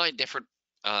can define different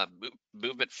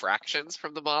movement fractions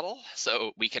from the model.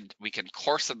 So we can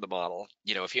coarsen the model.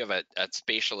 You know, if you have a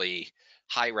spatially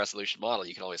high resolution model,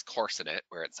 you can always coarsen it,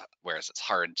 whereas it's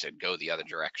hard to go the other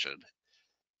direction.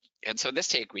 And so in this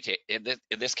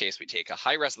case, we take a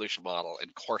high resolution model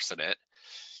and coarsen it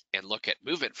and look at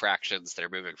movement fractions that are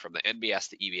moving from the NBS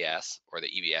to EBS or the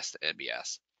EBS to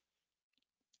NBS.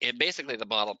 And basically the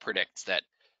model predicts that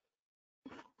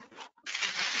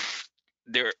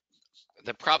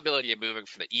the probability of moving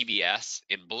from the EBS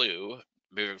in blue,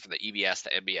 moving from the EBS to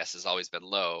NBS has always been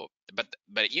low, but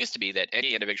it used to be that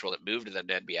any individual that moved to the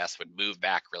NBS would move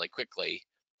back really quickly,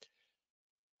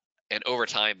 and over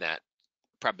time that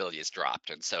probability has dropped.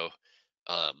 And so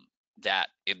that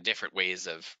in different ways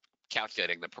of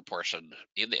calculating the proportion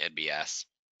in the NBS,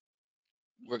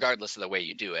 regardless of the way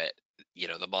you do it, you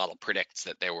know, the model predicts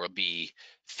that there will be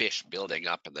fish building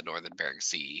up in the northern Bering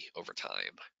Sea over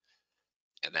time.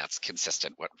 And that's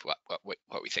consistent what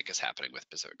we think is happening with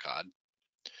Pacific cod.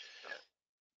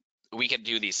 We can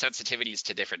do these sensitivities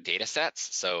to different data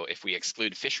sets. So if we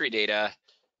exclude fishery data,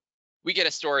 we get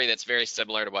a story that's very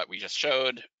similar to what we just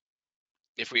showed.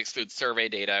 If we exclude survey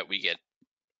data, we get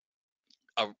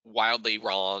a wildly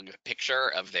wrong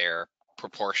picture of their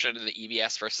proportion in the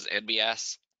EBS versus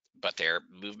NBS, but their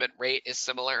movement rate is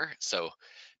similar. So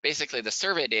basically the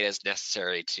survey data is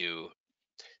necessary to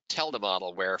tell the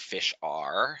model where fish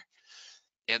are.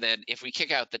 And then if we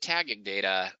kick out the tagging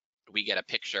data, we get a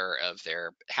picture of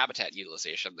their habitat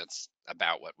utilization that's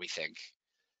about what we think,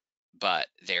 but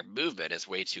their movement is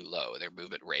way too low, their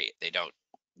movement rate.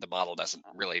 The model doesn't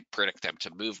really predict them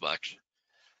to move much.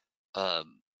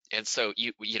 And so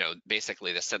you know,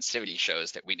 basically the sensitivity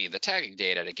shows that we need the tagging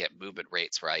data to get movement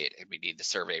rates right, and we need the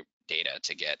survey data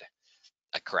to get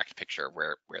a correct picture of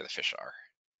where the fish are.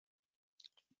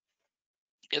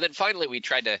 And then finally, we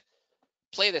tried to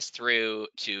play this through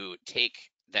to take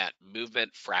that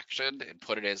movement fraction and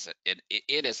put it as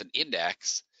an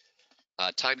index,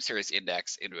 time series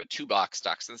index, into a 2-box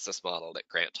stock synthesis model that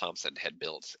Grant Thompson had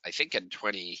built, I think in the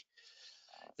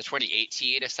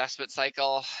 2018 assessment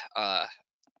cycle.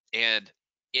 And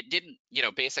it didn't, you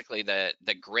know, basically the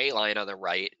gray line on the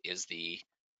right is the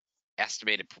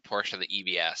estimated proportion of the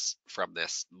EBS from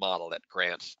this model that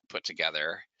Grant put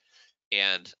together.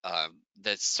 And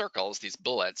the circles, these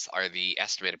bullets, are the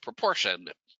estimated proportion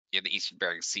in the Eastern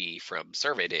Bering Sea from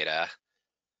survey data.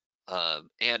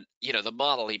 And, you know, the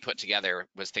model he put together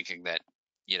was thinking that,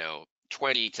 you know,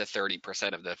 20 to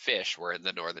 30% of the fish were in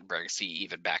the Northern Bering Sea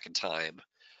even back in time,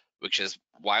 which is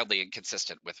wildly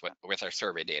inconsistent with our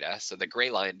survey data. So the gray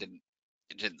line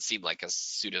didn't seem like a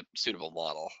suitable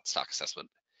model stock assessment.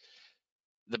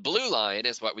 The blue line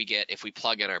is what we get if we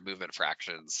plug in our movement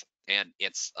fractions, and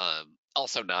it's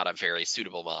also not a very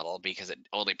suitable model because it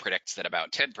only predicts that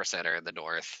about 10% are in the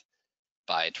north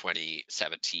by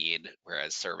 2017,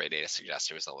 whereas survey data suggests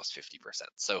it was almost 50%.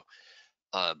 So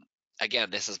again,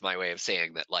 this is my way of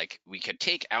saying that, like, we could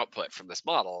take output from this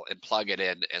model and plug it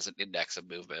in as an index of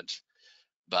movement,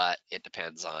 but it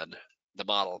depends on the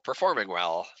model performing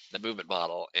well, the movement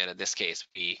model, and in this case,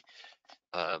 we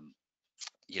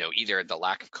you know, either the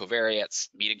lack of covariates,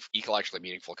 ecologically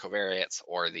meaningful covariates,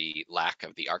 or the lack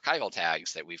of the archival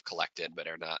tags that we've collected but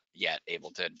are not yet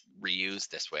able to reuse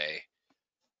this way,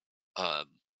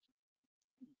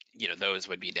 you know, those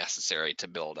would be necessary to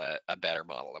build a better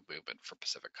model of movement for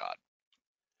Pacific cod.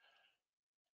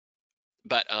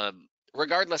 But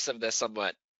regardless of the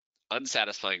somewhat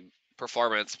unsatisfying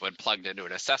performance when plugged into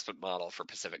an assessment model for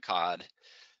Pacific cod,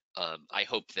 I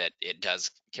hope that it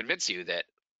does convince you that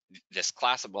this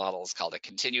class of models, called a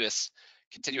continuous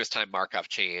time Markov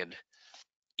chain,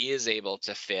 is able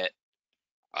to fit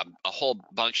a whole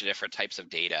bunch of different types of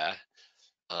data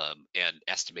and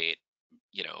estimate,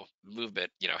 you know, movement,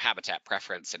 you know, habitat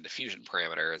preference and diffusion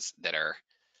parameters that are,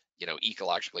 you know,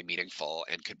 ecologically meaningful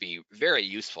and could be very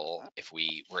useful if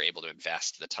we were able to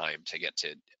invest the time to get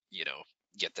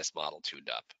this model tuned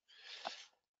up.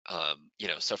 You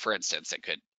know, so for instance, it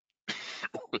could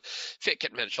fit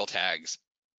conventional tags,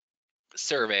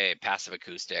 survey, passive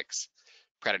acoustics,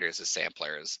 predators as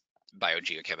samplers,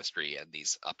 biogeochemistry, and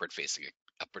these upward-facing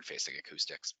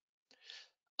acoustics.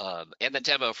 And the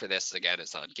demo for this, again,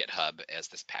 is on GitHub as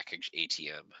this package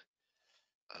ATM,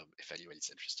 if anybody's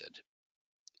interested.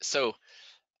 So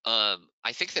I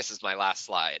think this is my last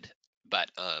slide,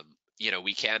 but you know,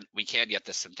 we can get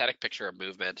the synthetic picture of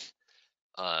movement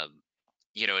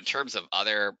You know, in terms of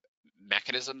other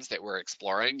mechanisms that we're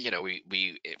exploring, you know,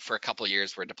 we for a couple of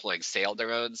years we're deploying sail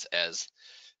drones as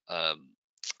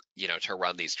you know, to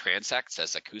run these transects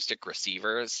as acoustic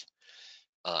receivers.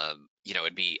 You know,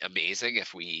 it'd be amazing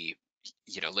if we,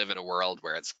 you know, live in a world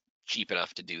where it's cheap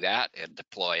enough to do that and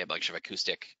deploy a bunch of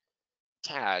acoustic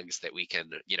tags that we can,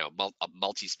 you know, a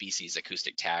multi-species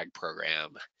acoustic tag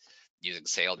program using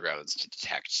sail drones to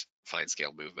detect fine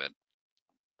scale movement.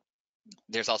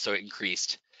 There's also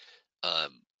increased,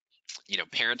 you know,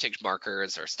 parentage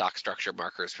markers or stock structure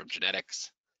markers from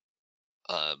genetics.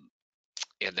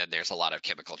 And then there's a lot of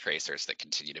chemical tracers that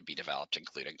continue to be developed,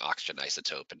 including oxygen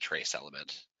isotope and trace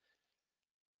element.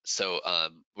 So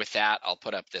with that, I'll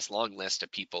put up this long list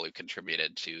of people who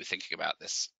contributed to thinking about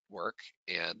this work.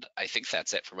 And I think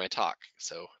that's it for my talk.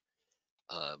 So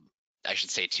I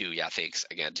should say too, yeah, thanks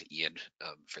again to Ian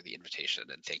for the invitation,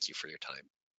 and thank you for your time.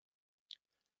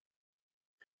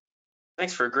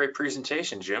 Thanks for a great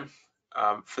presentation, Jim.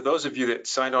 For those of you that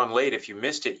signed on late, if you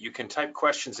missed it, you can type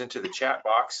questions into the chat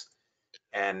box,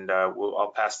 and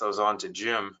I'll pass those on to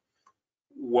Jim.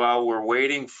 While we're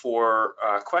waiting for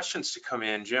questions to come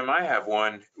in, Jim, I have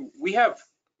one. We have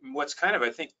what's kind of, I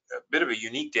think, a bit of a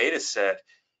unique data set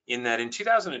in that in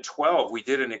 2012, we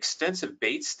did an extensive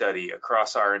bait study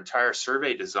across our entire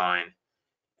survey design.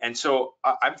 And so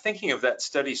I'm thinking of that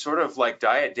study sort of like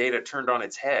diet data turned on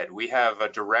its head. We have a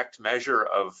direct measure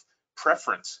of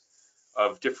preference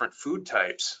of different food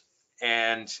types.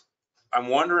 And I'm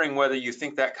wondering whether you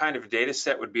think that kind of data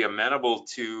set would be amenable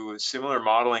to similar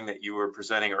modeling that you were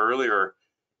presenting earlier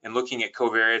and looking at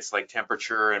covariates like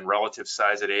temperature and relative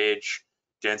size at age,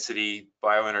 density,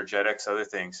 bioenergetics, other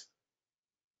things.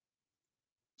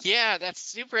 Yeah, that's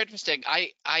super interesting.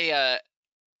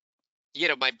 You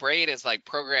know, my brain is like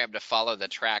programmed to follow the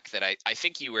track that I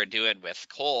think you were doing with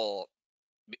coal.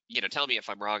 You know, tell me if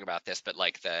I'm wrong about this, but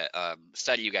like the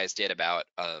study you guys did about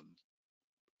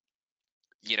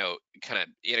you know, kind of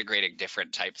integrating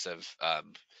different types of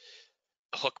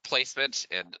hook placement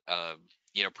and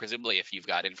you know, presumably if you've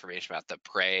got information about the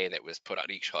prey that was put on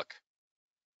each hook,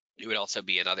 it would also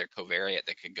be another covariate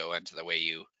that could go into the way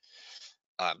you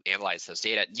analyze those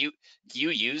data. Do you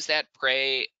use that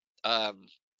prey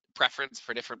preference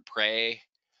for different prey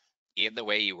in the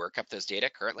way you work up those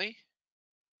data currently?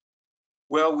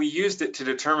 Well, we used it to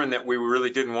determine that we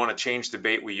really didn't want to change the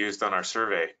bait we used on our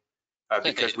survey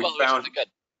because Well, which is a good,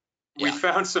 we yeah,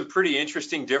 found some pretty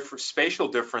interesting spatial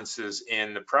differences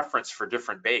in the preference for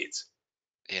different baits.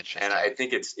 And I interesting.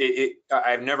 think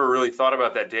I've never really thought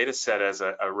about that data set as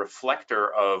a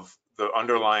reflector of the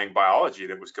underlying biology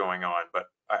that was going on, but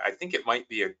I think it might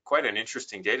be quite an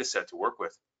interesting data set to work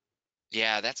with.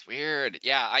 Yeah, that's weird.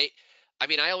 Yeah, I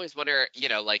mean, I always wonder, you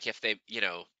know, like if they, you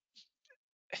know,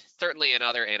 certainly in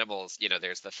other animals, you know,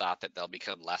 there's the thought that they'll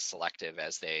become less selective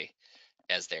as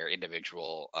their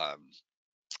individual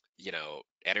you know,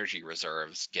 energy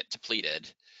reserves get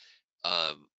depleted.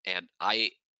 And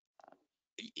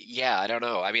yeah, I don't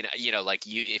know. I mean, you know, like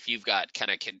if you've got kind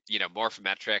of, you know,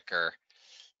 morphometric or,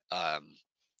 um,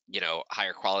 you know,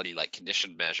 higher quality like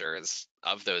condition measures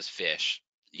of those fish,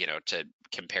 you know, to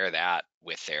compare that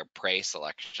with their prey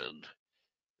selection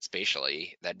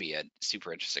spatially, that'd be a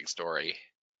super interesting story.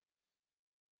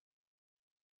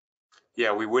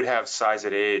 Yeah, we would have size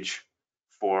at age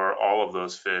for all of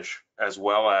those fish, as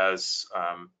well as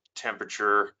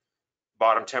temperature,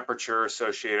 bottom temperature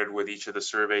associated with each of the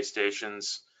survey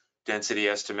stations, density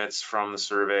estimates from the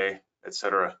survey, et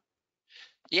cetera.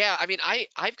 Yeah, I mean,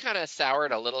 I've kind of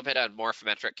soured a little bit on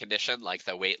morphometric condition, like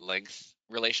the weight length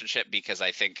relationship, because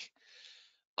I think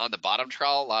on the bottom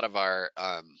trawl, a lot of our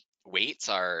weights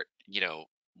are, you know,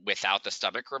 without the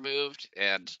stomach removed.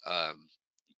 And,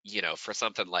 you know, for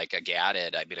something like a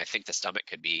gatted, I mean, I think the stomach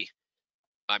could be,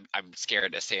 I'm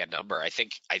scared to say a number. I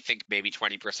think maybe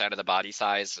 20% of the body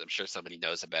size. I'm sure somebody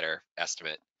knows a better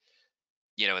estimate.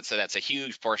 You know, and so that's a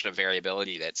huge portion of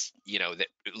variability that's, you know, that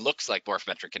looks like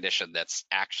morphometric condition that's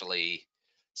actually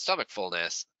stomach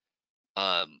fullness.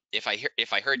 If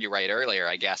I heard you right earlier,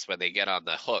 I guess when they get on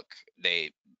the hook,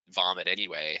 they vomit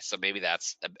anyway. So maybe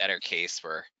that's a better case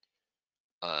for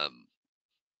um,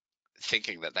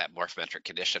 thinking that that morphometric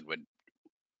condition would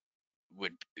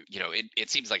you know, it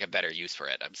seems like a better use for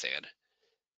it. I'm saying.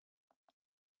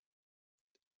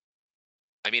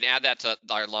 I mean, add that to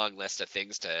our long list of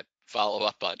things to follow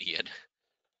up on, Ian.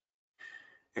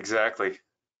 Exactly.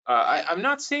 Yeah. I'm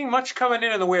not seeing much coming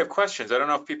in the way of questions. I don't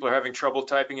know if people are having trouble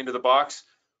typing into the box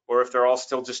or if they're all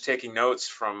still just taking notes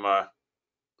from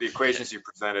the equations you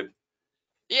presented.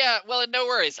 Yeah, well, no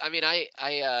worries. I mean,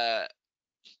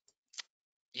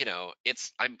 you know,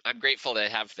 I'm grateful to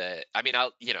have the, I mean,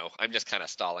 I'm just kind of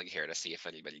stalling here to see if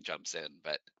anybody jumps in,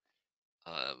 but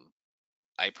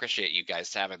I appreciate you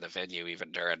guys having the venue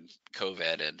even during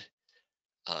COVID, and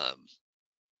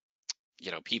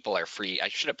you know, people are free. I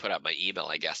should have put up my email,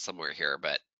 I guess, somewhere here,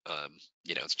 but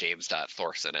you know, it's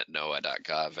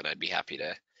james.thorson@noaa.gov, and I'd be happy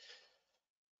to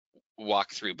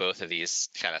walk through both of these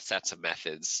kind of sets of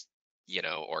methods, you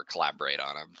know, or collaborate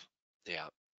on them. Yeah.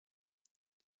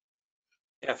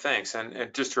 Yeah, thanks.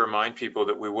 And just to remind people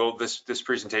that we will, this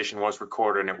presentation was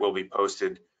recorded and it will be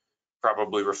posted,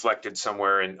 probably reflected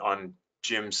somewhere on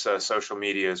Jim's social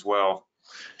media as well.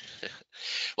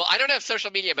 Well, I don't have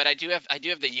social media, but I do have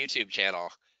the YouTube channel.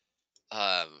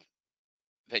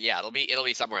 But yeah, it'll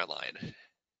be somewhere online.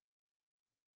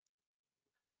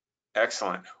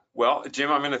 Excellent. Well, Jim,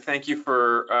 I'm going to thank you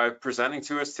for presenting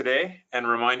to us today, and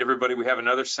remind everybody we have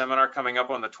another seminar coming up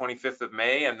on the 25th of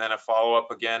May, and then a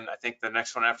follow-up again. I think the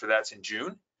next one after that's in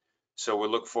June. So we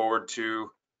look forward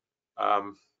to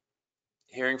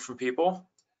hearing from people.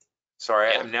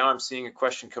 Sorry, Yeah. now I'm seeing a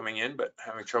question coming in, but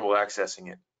having trouble accessing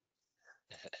it.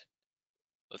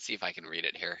 Let's see if I can read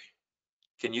it here.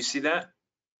 Can you see that?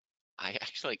 I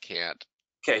actually can't.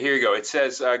 Okay, here you go. It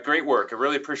says, great work. I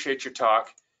really appreciate your talk.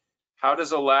 How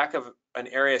does a lack of an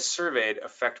area surveyed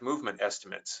affect movement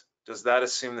estimates? Does that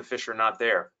assume the fish are not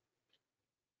there?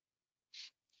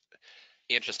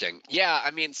 Interesting. Yeah, I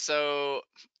mean, so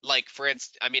like for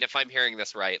instance, I mean, if I'm hearing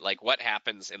this right, like what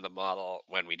happens in the model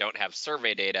when we don't have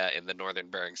survey data in the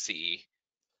northern Bering Sea?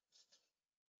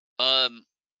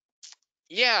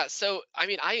 Yeah, so I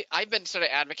mean, I've been sort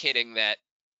of advocating that,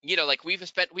 you know, like we've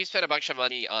spent a bunch of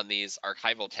money on these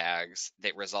archival tags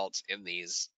that result in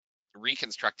these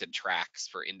reconstructed tracks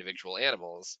for individual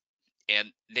animals, and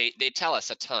they tell us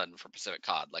a ton for Pacific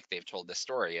cod. Like they've told this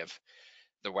story of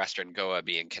the Western Goa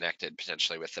being connected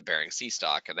potentially with the Bering Sea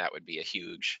stock, and that would be a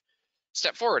huge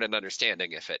step forward in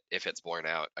understanding if it's borne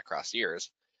out across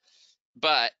years.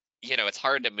 But you know, it's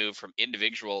hard to move from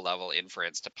individual level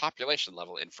inference to population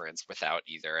level inference without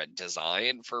either a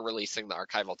design for releasing the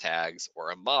archival tags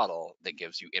or a model that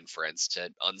gives you inference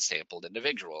to unsampled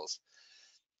individuals.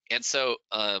 And so,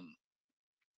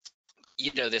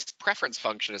 you know, this preference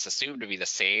function is assumed to be the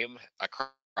same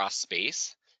across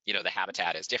space. You know, the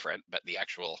habitat is different, but the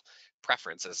actual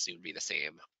preference is assumed to be the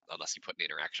same unless you put an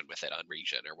interaction with it on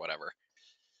region or whatever.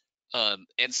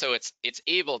 And so it's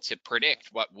able to predict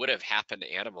what would have happened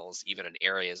to animals even in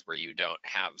areas where you don't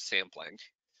have sampling.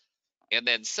 And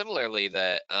then similarly,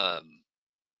 the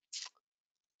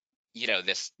you know,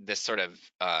 this sort of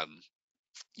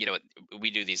you know,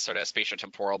 we do these sort of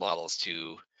spatiotemporal models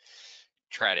to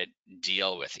try to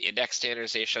deal with index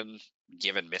standardization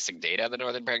given missing data in the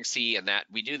northern Bering Sea, and that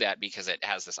we do that because it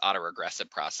has this autoregressive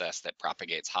process that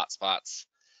propagates hotspots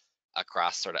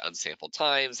across sort of unsampled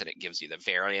times, and it gives you the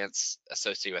variance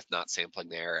associated with not sampling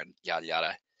there, and yada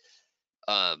yada.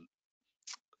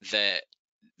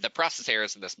 The process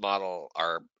errors in this model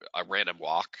are a random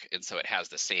walk, and so it has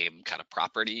the same kind of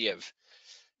property of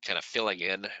kind of filling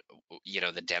in, you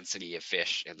know, the density of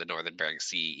fish in the northern Bering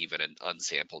Sea even in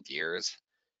unsampled years.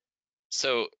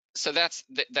 So that's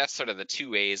sort of the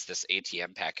two ways this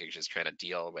ATM package is trying to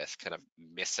deal with kind of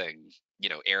missing, you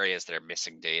know, areas that are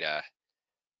missing data.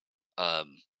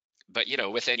 But you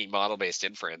know, with any model-based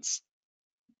inference,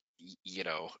 you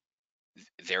know,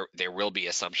 there will be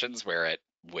assumptions where it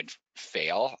would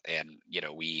fail, and you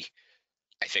know,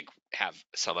 I think have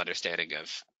some understanding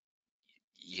of,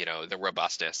 you know, the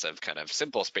robustness of kind of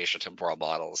simple spatiotemporal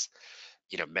models.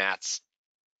 You know, Matt's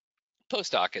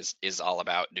postdoc is all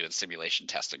about doing simulation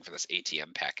testing for this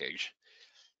ATM package,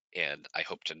 and I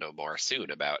hope to know more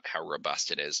soon about how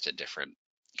robust it is to different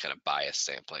kind of bias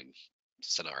sampling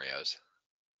scenarios.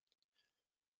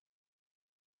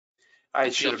 I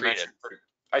And should feel have free to. mentioned.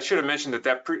 I should have mentioned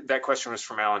that question was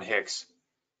from Alan Hicks.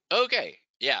 Okay,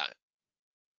 yeah.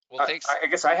 Well, thanks. I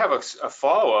guess I have a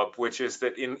follow-up, which is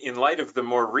that in light of the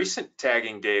more recent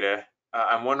tagging data,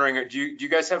 I'm wondering, do you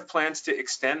guys have plans to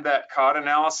extend that cod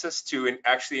analysis to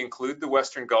actually include the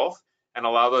Western Gulf and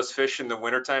allow those fish in the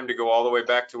wintertime to go all the way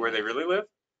back to where they really live?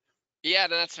 Yeah,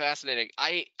 no, that's fascinating.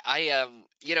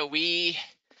 You know, we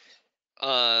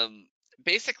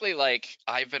basically, like,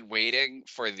 I've been waiting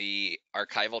for the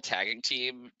archival tagging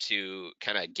team to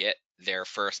kind of get their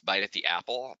first bite at the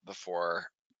apple before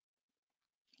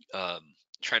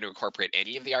trying to incorporate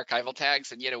any of the archival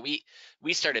tags. And you know,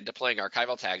 we started deploying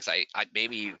archival tags I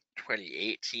maybe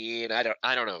 2018.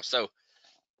 I don't know. So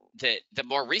the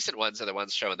more recent ones are the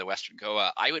ones showing the Western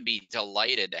Goa. I would be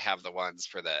delighted to have the ones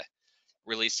for the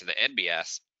released in the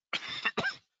NBS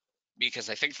because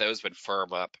I think those would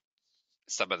firm up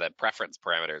some of the preference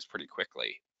parameters pretty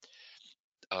quickly.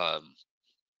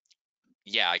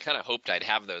 Yeah, I kind of hoped I'd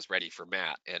have those ready for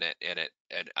Matt, and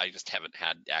I just haven't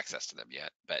had access to them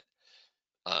yet. But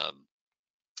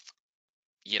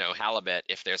you know, halibut,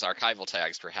 if there's archival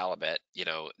tags for halibut, you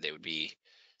know, they would be,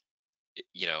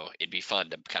 you know, it'd be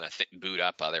fun to kind of boot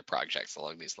up other projects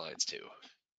along these lines too.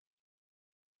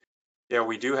 Yeah,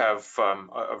 we do have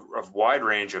a wide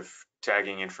range of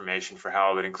tagging information for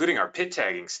halibut, including our pit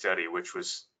tagging study, which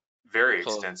was very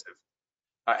extensive.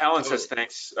 Alan says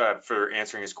thanks for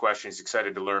answering his question. He's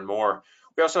excited to learn more.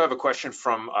 We also have a question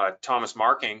from Thomas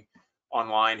Marking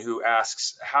online, who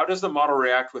asks, how does the model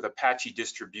react with a patchy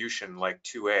distribution like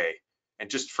 2A? And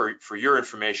just for your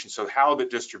information, so halibut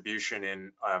distribution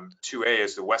in 2A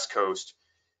is the West Coast,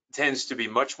 tends to be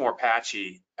much more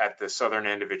patchy at the southern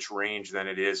end of its range than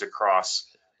it is across,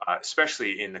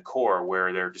 especially in the core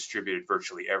where they're distributed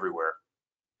virtually everywhere.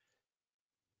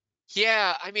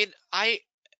 Yeah, I mean,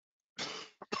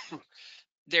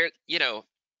 you know,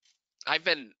 I've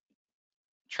been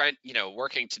trying, you know,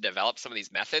 working to develop some of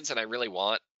these methods, and I really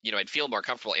want, you know, I'd feel more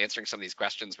comfortable answering some of these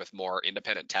questions with more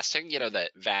independent testing. You know,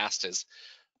 that VAST is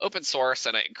open source,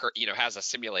 and I encourage, you know, has a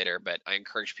simulator, but I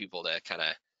encourage people to kind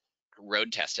of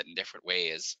road test it in different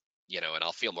ways, you know, and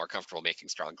I'll feel more comfortable making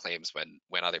strong claims when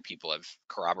other people have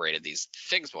corroborated these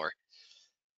things more.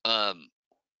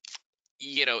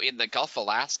 You know, in the Gulf of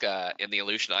Alaska, in the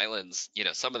Aleutian Islands, you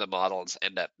know, some of the models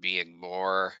end up being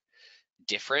more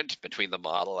different between the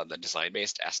model and the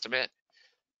design-based estimate.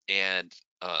 And,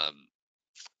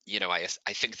 you know, I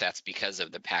think that's because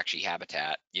of the patchy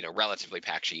habitat, you know, relatively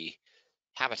patchy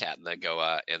habitat in the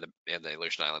Goa and the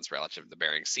Aleutian Islands relative to the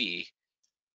Bering Sea.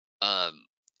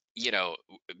 You know,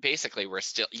 basically we're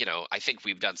still, you know, I think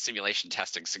we've done simulation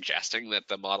testing suggesting that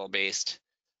the model-based,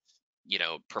 you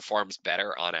know, performs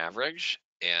better on average.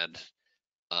 And,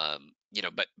 you know,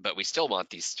 but we still want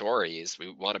these stories. We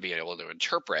want to be able to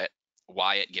interpret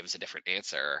why it gives a different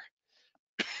answer.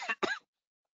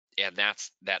 And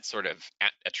that's that sort of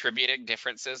attributing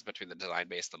differences between the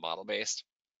design-based and the model-based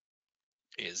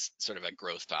is sort of a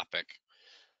growth topic.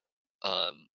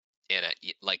 And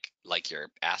like you're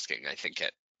asking, I think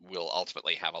it will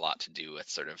ultimately have a lot to do with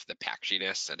sort of the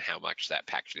patchiness and how much that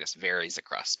patchiness varies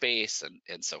across space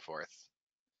and so forth.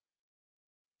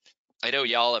 I know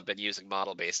y'all have been using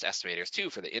model-based estimators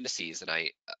too for the indices, and I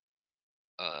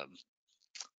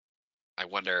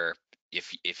wonder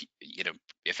if you know,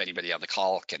 if anybody on the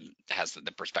call has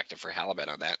the perspective for halibut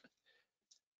on that.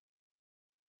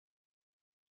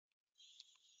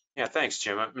 Yeah, thanks,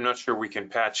 Jim. I'm not sure we can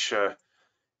patch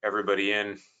everybody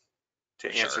in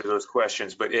to answer those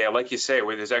questions, but yeah, like you say,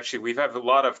 we've had a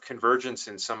lot of convergence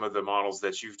in some of the models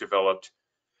that you've developed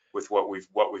with what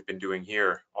we've been doing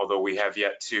here, although we have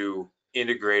yet to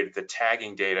integrate the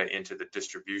tagging data into the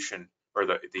distribution or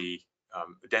the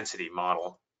density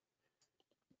model.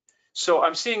 So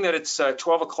I'm seeing that it's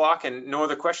 12 o'clock and no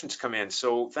other questions come in.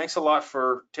 So thanks a lot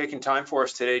for taking time for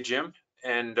us today, Jim,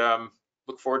 and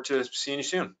look forward to seeing you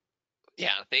soon.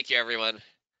 Yeah, thank you, everyone.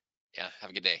 Yeah, have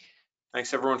a good day.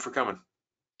 Thanks, everyone, for coming.